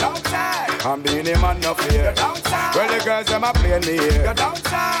here. I'm being a man no fear. Well, the girls them a playing me here.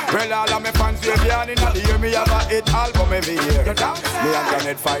 Well, all of my fans wave you and in the year me have a hit album every year. Me and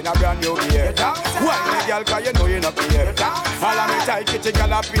Janet find a brand new gear. Why the girl, cause you know you not here. All of me tight kitty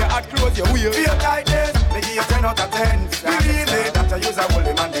girl up here at close your wheel. Feel tight this, me give you 10 out of 10. Believe it, that I use a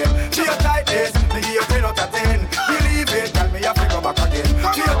woolly man then. Feel tight this, me give you 10 out of 10. Believe it, tell me I have to go back again.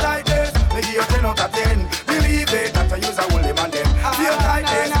 Feel tight this, me give you 10 out of 10. Believe it, that I use a woolly man then. Feel tight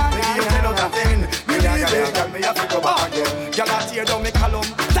this, me give you 10 out of 10. Believe it, tell me I have to go back again. Girl, I tear down me column,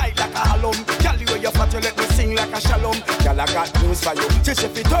 tight like a halum. Girl, you wear your fat, you let me sing like a shalom. Girl, I got news for you. Just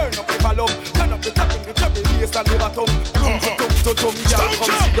if you turn up the volume, turn up the top in the trouble, bass and the bottom. Girl,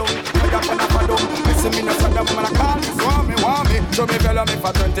 come sit down, I got a padum. Listen me, no Saddam, man, I call this want me. Show me fellow me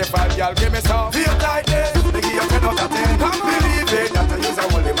for 25, girl, give me some. Feel tight this, me give you 10 out of 10. Believe it, that I use a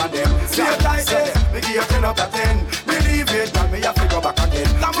holy man them. Feel tight this, me give you 10 out of 10. Believe it, tell me I have to go back again.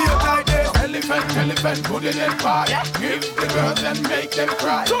 Feel tight this. Elephant, put in that pie. Give the girls and make them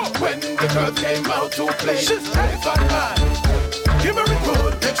cry. When the girls came out to play, she's elephant man. Give her it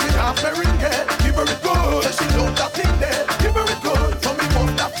good, make she have her ring head. Give her it good, she know that thing there. Give her it good, for me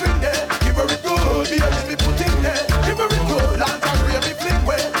put that string there. Give her it good, be a me put in there. Give her it good, and I real me fling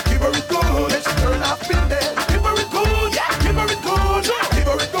well. Give her it good, make she turn off in there. Give her it good, yeah, give her it good, give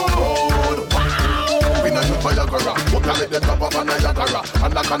her it good. Wow, we not do Viagra, but I let the top of a Niagara.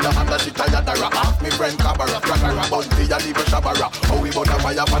 And I can't handle she tired of ask me friend Cabara, Craccara, Bunty, and even Shabara. How we burn a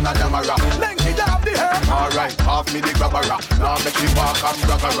fire for a Damara. Lengthy down the hair. Alright, half me the grabbara. Now make she walk and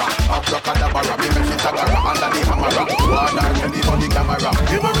braggara. Abracadabra, me make she tagara. Under the hammer, water ready for the camera.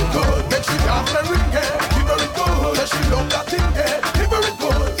 Give her it good, make she dance the ring hair. Give her it good, make she love that thing there. Give her it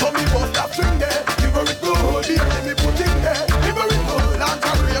good, so me bust that string there. Give her it good, the end me put in there. Give her it good, and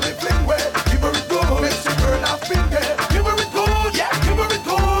career me fling way. Give her it good, make she burn off spin there. Give her it good, yeah, give her it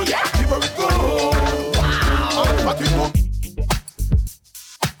good, yeah, give her it good. Wow, fuck it up.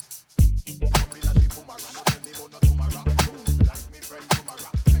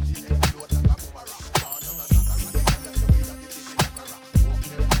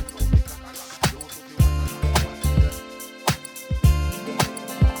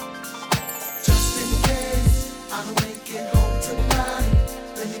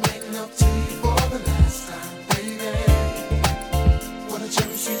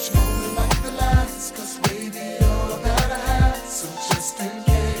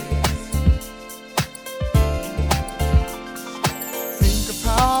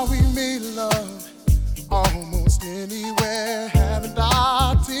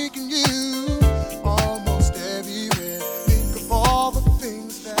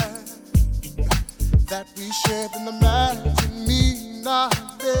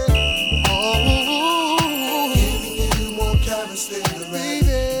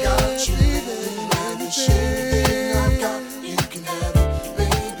 baby. Got you, everything I got, you can have it,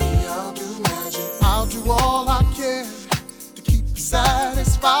 baby. I'll do magic. I'll do all I can to keep you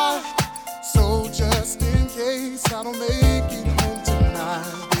satisfied. So just in case I don't make it home tonight,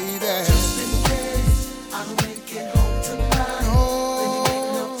 baby. Just in case I don't make it home tonight. No. Let me make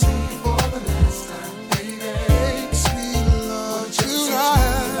love to you for the last time, baby. Make sweet love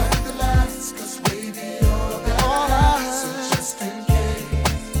tonight. Like the last, 'cause baby, all that. So just in case.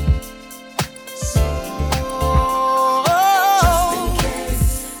 So just in case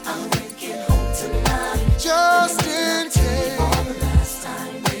I don't make it home tonight. Just in case. For the last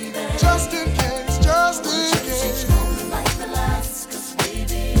time, baby. Just in case, just in case. Like the last, 'cause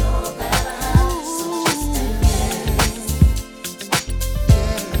baby, all that I have. So just in case.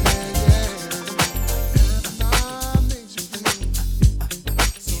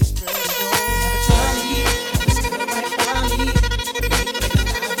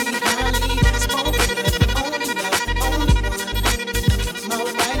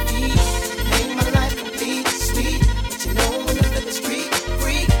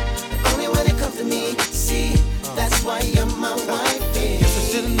 That's why you're my wife. Guess I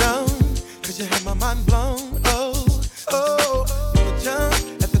should've known, 'cause you had my mind blown. Oh, oh, wanna jump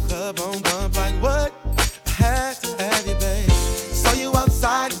at the club on bump like what? I had to have you, babe. Saw you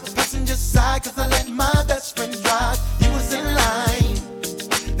outside, passenger side, 'cause I let my best friend drive. You was in line.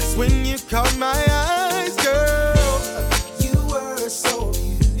 That's when you caught my eyes, girl. You were so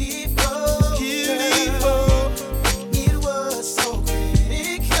beautiful, beautiful. It was so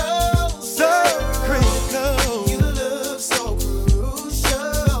critical, so critical. You look so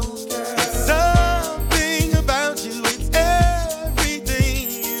crucial, girl. Something about you, it's everything.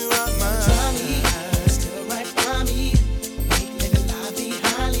 You are mine. Johnny, still right by me. Make living life be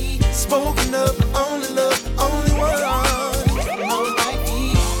highly spoken of. Only love, the only one. My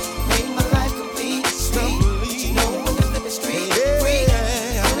wifey, make my life complete. Sweet, but you know when it's in the street. Free,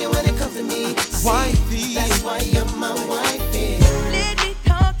 only when it comes to me. Wifey, that's why you're my wifey. Let me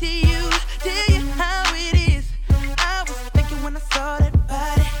talk to you, tell you how it is. I was thinking when I saw that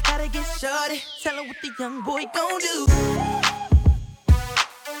body, gotta get shorty. Tell her what the young boy gon' do.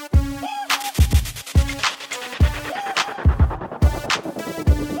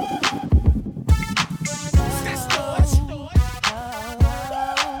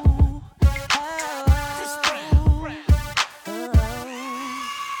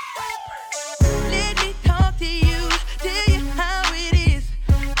 Let me talk to you, tell you how it is.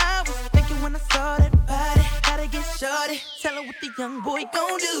 I was thinking when I saw that body, gotta get shorty. Tell her what the young boy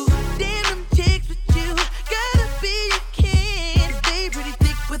gon' do. Damn them chicks with you, gotta be your kin. Stay pretty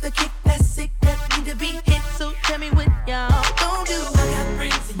thick with a kick that's sick, that need to be hit. So tell me what y'all gon' do. I got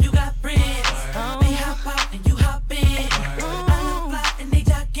friends and you got friends. They hop out and you hop in. I look fly and they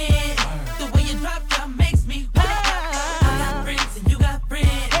jock in. The way you drop makes me wild. I got friends and you got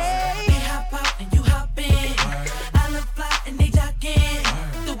friends. They hop out and you hop in. I look fly and they jock in.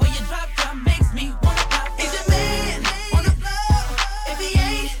 The way you drop makes me wanna pop. Is your man on the floor? If he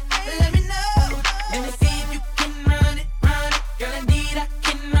ain't, let me know. Let me see if you can run it, run it. Girl, indeed I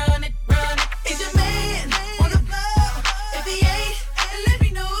can run it, run it. Is your man on the floor? If he ain't, let me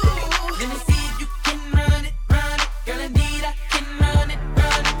know. Let me see if you can run it, run it. Girl, indeed I can run it,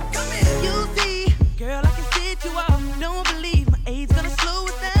 run it. Come here. You see, girl, I can set you off. Don't believe my age gonna slow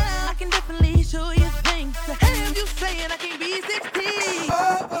it down. I can definitely show you things to have you saying I can't be 16.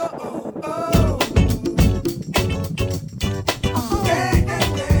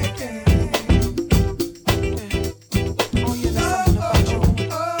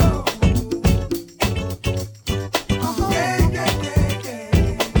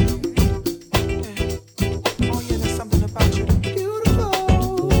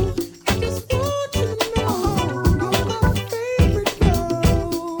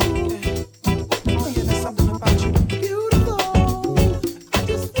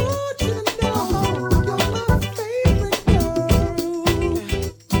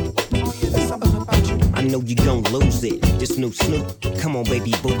 I know you gon' lose it. This new Snoop, come on,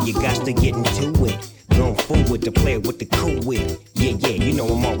 baby boo, you got to get into it. Going forward to play with the cool wit. Yeah, yeah, you know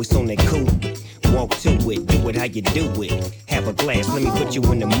I'm always on that cool. Walk to it, do it how you do it. Have a glass, let me put you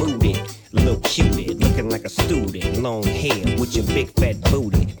in the mood. Little cutie, looking like a student. Long hair with your big fat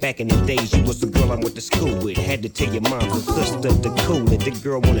booty. Back in the days, you was the girl I went to school with. Had to tell your mom and sister to cool it. The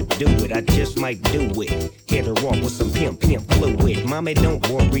girl wanna do it, I just might do it. Hit her off with some pimp fluid. Mommy, don't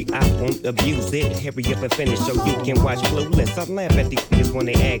worry, I won't abuse it. Hurry up and finish so you can watch Clueless. I laugh at these niggas when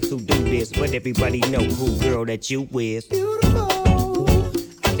they ask who do this, but everybody know who girl that you is. Beautiful,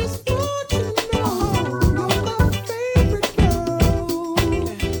 I just want you to know you're my favorite girl.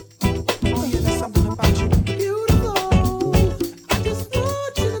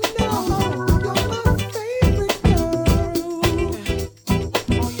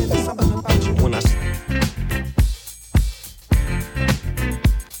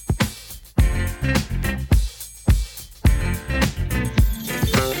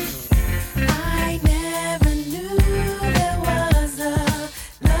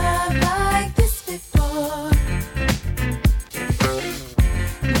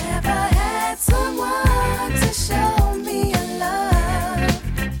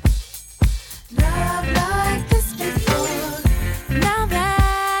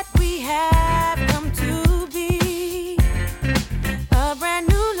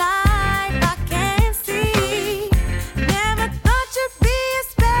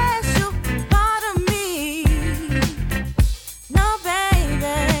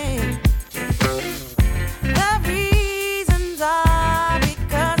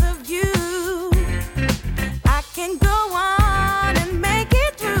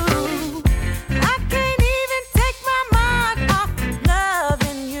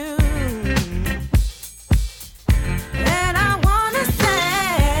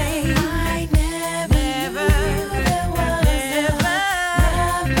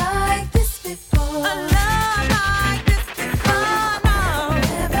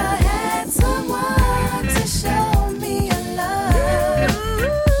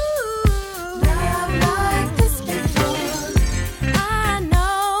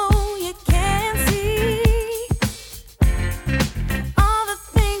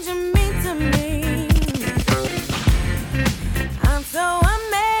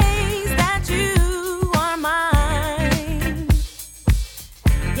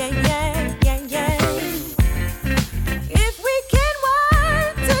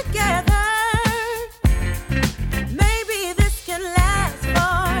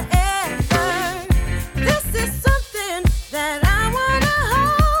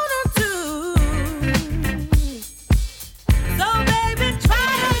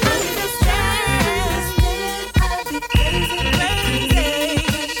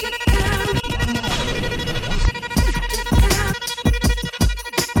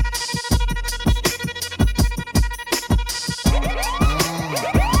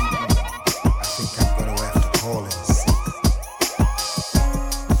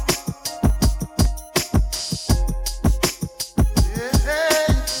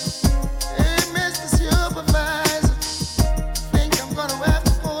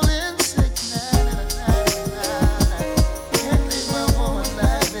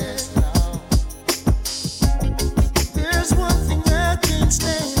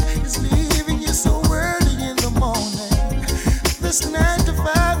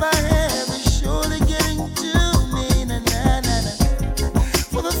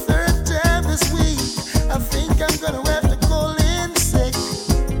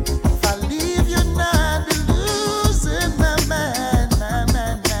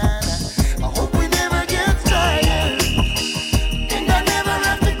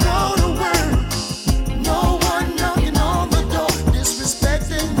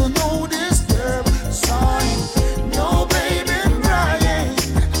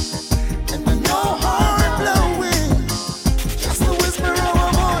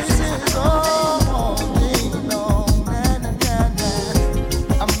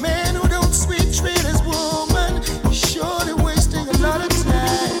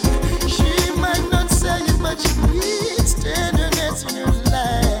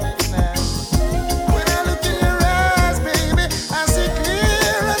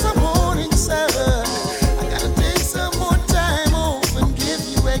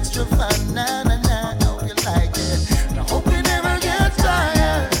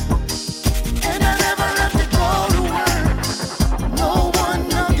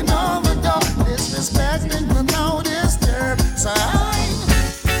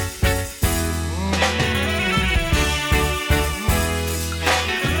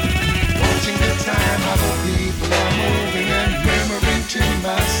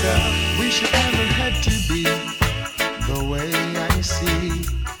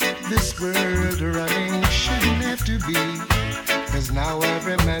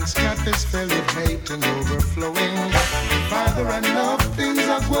 man's cup is filled with hate and overflowing. Father, enough things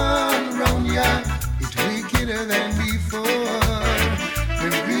are going round ya. It's wickeder than before. We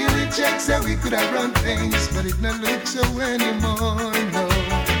really checked that we could have run things, but it not look so anymore. No,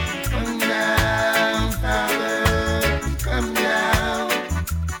 come down, Father, come down.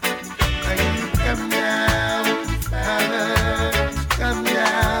 Come down, Father, come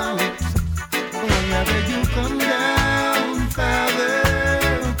down. Oh, I beg you, come down, Father,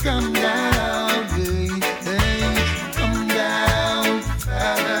 come down. Hey, hey, come down,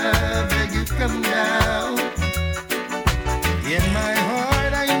 Father, beg you, come down. In my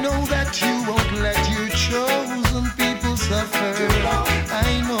heart, I know that you won't let your chosen people suffer.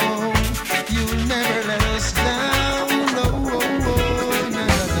 I know you'll never let us down. No, no, no,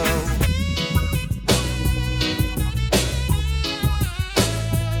 no.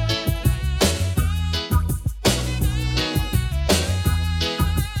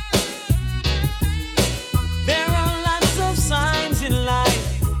 There are lots of signs in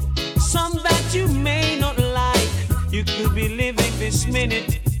life, some that you may not like. You could be living this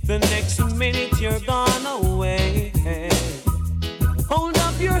minute, the next minute you're gone away. Hold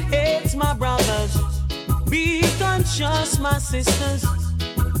up your heads, my brothers, be conscious, my sisters,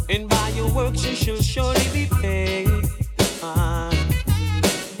 and by your works you shall surely be paid.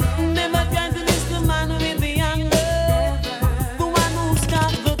 Never try to miss the man with the anger, the one who's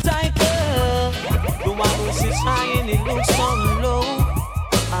got the title, the one who sits high and it looks so low.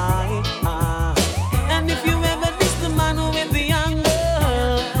 And if you ever miss the man with the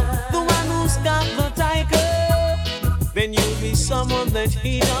anger, the one who's got the title, then you'll be someone that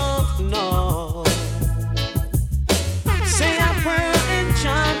he don't know. Say a prayer and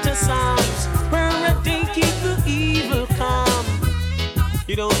chant a psalms, prayer a day keep the evil calm.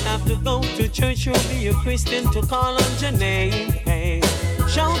 You don't have to go to church or be a Christian to call on your name. Hey.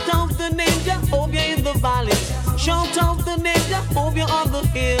 Shout out the name Jehovah in the valleys. Shout out the name Jehovah on the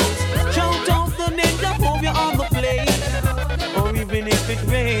hills. Shout out the name Jehovah on the plains. Or even if it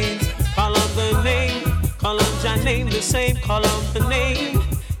rains, call on the name. Call on your name the same. Call on the name.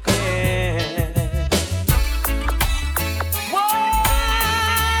 Yeah.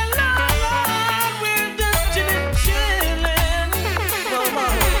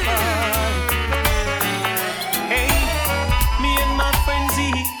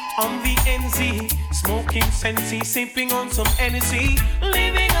 On the NZ, smoking Sensi, sipping on some Hennessy,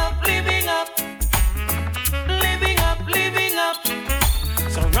 living up, living up, living up, living up.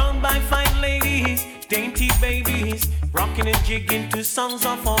 Surrounded by fine ladies, dainty babies, rocking and jigging to songs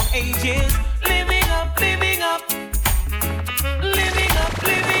of all ages, living up, living up, living up,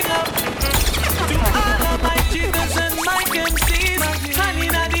 living up. To all of my jiggers and my MCs, honey,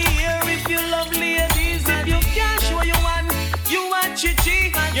 not the air if you love ladies, if you can't show you one. You are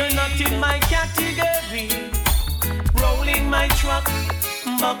chichi, you're not in my category. Rolling my truck,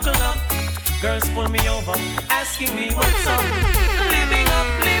 buckle up. Girls pull me over, asking me what's up. Living up,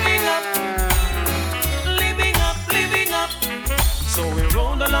 living up, living up, living up. So we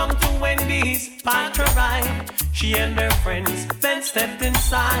rolled along to Wendy's, parked her ride. She and her friends then stepped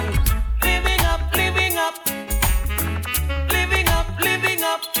inside. Living up, living up, living up, living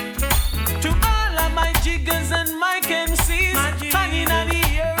up. To all of my jiggers and my MCs, honey, not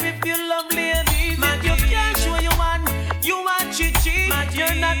here if you love ladies. If you can't show you one, you are chichi.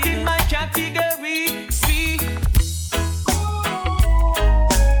 You're not in my category. See.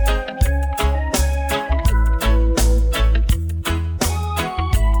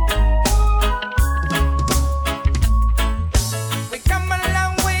 We come a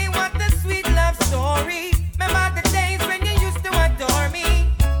long way, what a sweet love story. Remember the days when you used to adore me.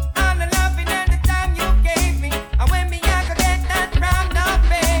 All the loving and the time you gave me. I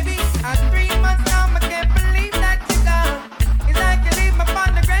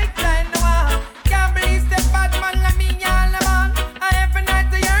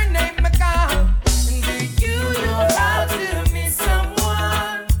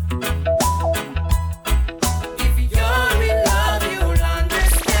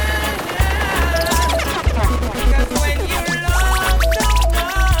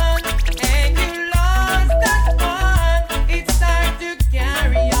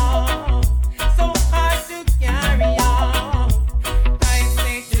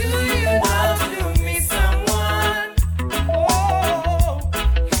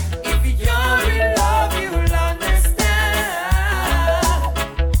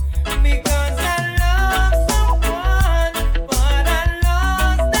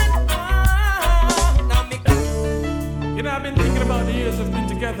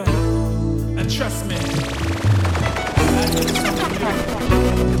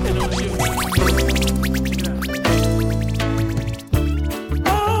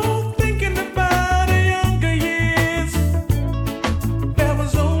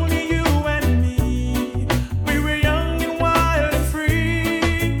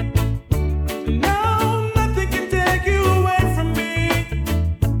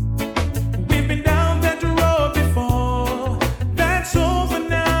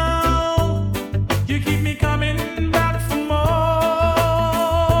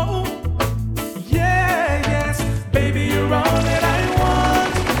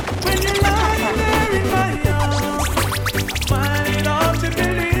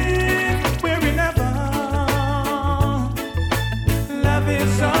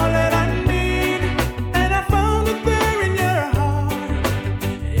is all that I need, and I found it there in your heart.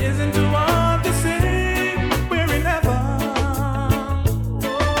 Isn't too hard to see, we're in heaven.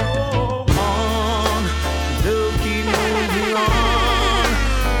 On, love keep moving on.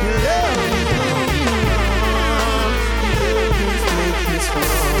 Your love is moving on. Your love is making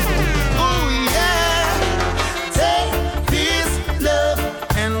strong. Oh yeah, take this love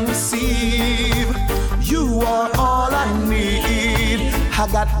and receive. You are all I need. I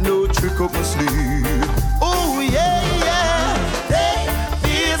got no trick up my sleeve. Oh yeah, yeah. Take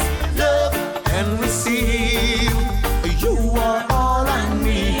this love and receive. You are all I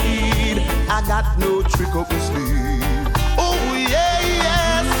need. I got no trick up my sleeve. Oh yeah,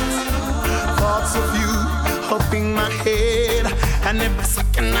 yes. Thoughts of you up in my head, and every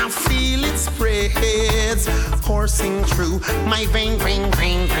second I feel it spreads, coursing through my vein.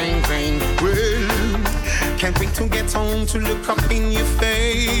 Well, can't wait to get home to look up in your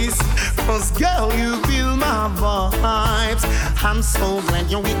face, 'cause girl, you feel my vibes. I'm so glad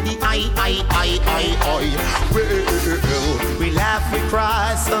you're with the I. Well, we laugh, we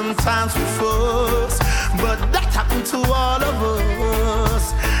cry, sometimes we fuss, but that happened to all of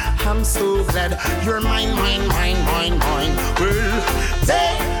us. I'm so glad you're mine. Well,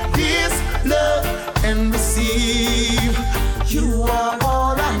 take this love and receive. You are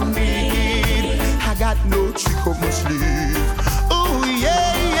all I need. I got no trick up my sleeve. Oh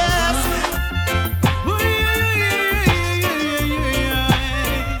yeah, yes.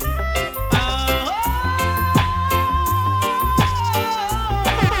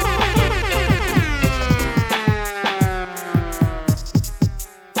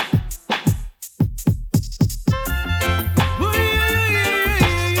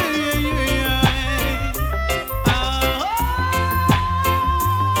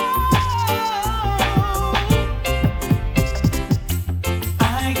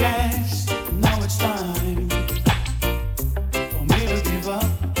 I guess now it's time for me to give up.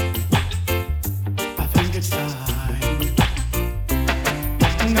 I think it's time.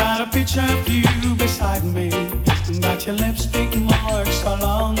 Got a picture of you beside me. Got your lipstick marks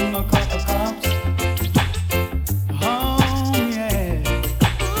along a couple cups. Oh yeah.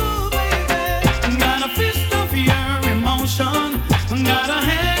 Ooh, baby. Got a fist of your emotion. Got a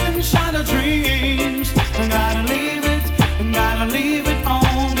handshot of dreams. Gotta leave it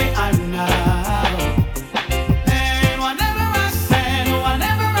on behind now. And whatever I said,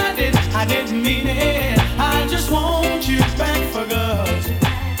 whatever I did, I didn't mean it. I just want you back for good.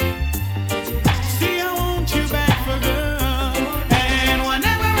 See, I want you back for good. And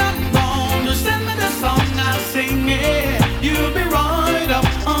whenever I'm gone, just send me the song, I'll sing it. You'll be right up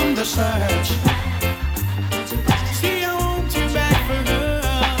on the search. See, I want you back for good.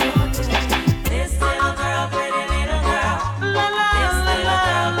 This little girl, pretty little girl. La la la la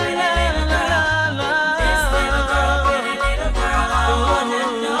la la la. This little girl, pretty little girl, I wanna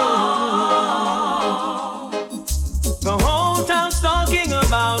know. The whole town's talking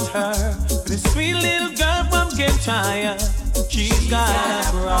about her. This sweet little girl from Kintyre. She's got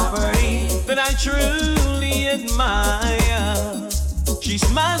a property that I truly admire. She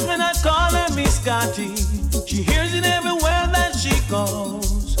smiles when I call her Miss Scotty. She hears it everywhere that she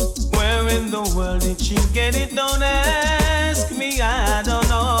goes. Where in the world did she get it? Don't ask me, I don't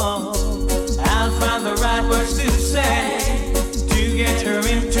know. I'll find the right words to say to get her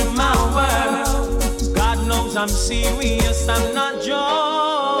into my world. God knows I'm serious, I'm not joking.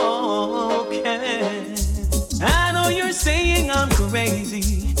 I know you're saying I'm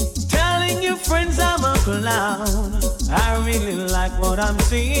crazy, telling your friends I'm a clown. I really like what I'm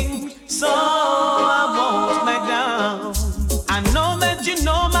seeing, so I won't back down. I know that you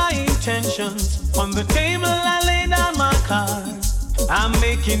know my intentions. On the table I lay down my cards. I'm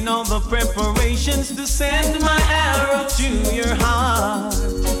making all the preparations to send my arrow to your heart.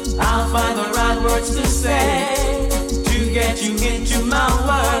 I'll find the right words to say to get you into my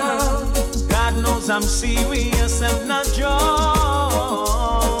world. God knows I'm serious, I'm not joking.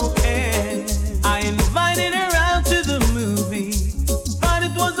 I invited her out to the movie, but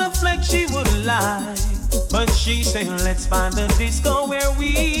it was a flex she would lie. But she said, let's find a disco where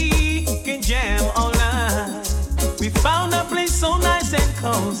we can jam all night. We found a place so nice and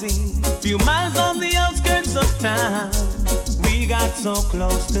cozy, few miles on the outskirts of town. We got so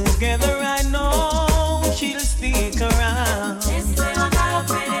close together, I know she'll stick around. This little girl,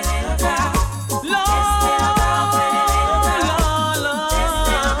 pretty little girl. Lord, this little girl, pretty little girl. Lord, this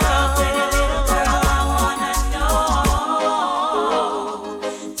little girl, pretty little girl, I wanna know.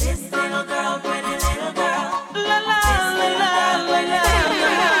 This little girl, pretty little girl. La la la la la la.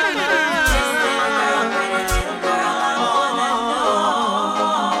 This little girl, pretty little girl, I wanna know.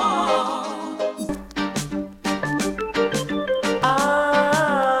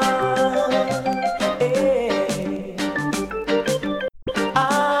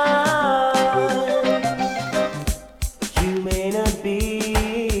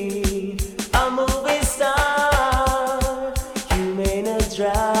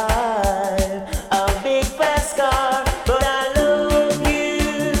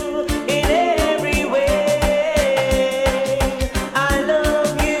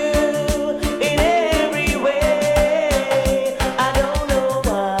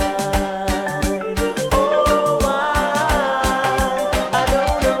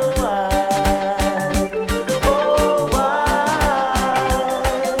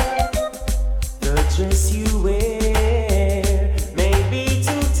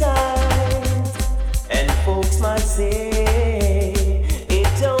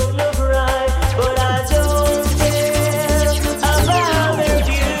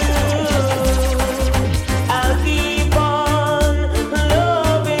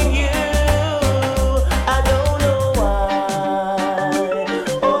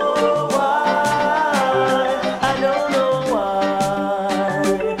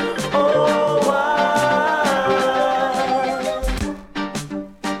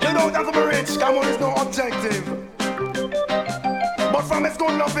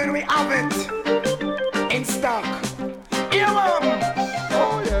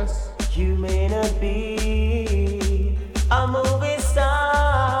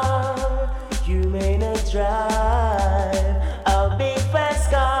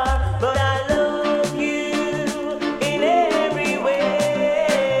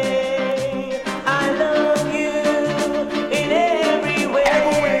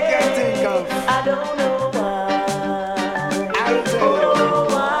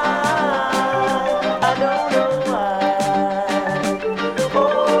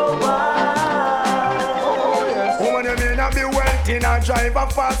 in a drive a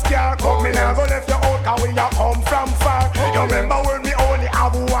fast car. Come in and go left your out, cause we a come from far. You remember when me only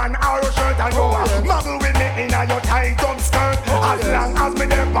have one arrow shirt and you a muggle with me in a your tight up skirt. As long as me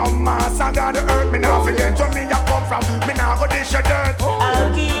there from Mars and God the earth, me not forget where me a come from. Me not go dish your dirt.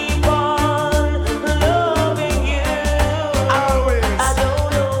 I'll keep on loving you. Always. I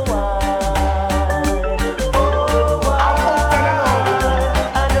don't know why. Oh, why?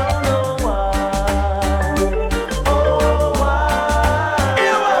 I don't know why. Oh, why?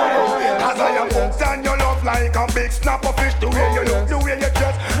 As I am hooked on your love like a big snapper fish. The way you look, the way you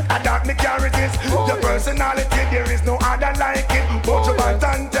dress, that me can't resist. Your personality, there is no other like it. But you bad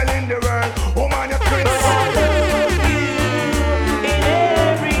and telling the world, oh man, you're crazy. I love you in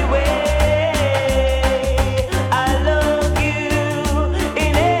every way. I love you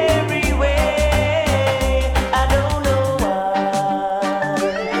in every way. I don't know why.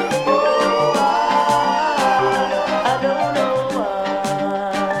 Oh, I don't know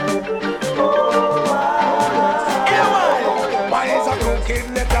Why is a crooked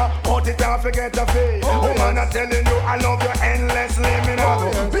letter? Cut it off, forget the fee. Oh man, I'm telling you, I love you endlessly. Me now go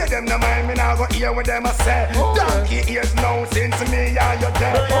pay them the mind, me now go hear what them a say. Donkey ears now since me and you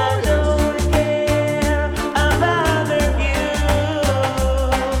dead.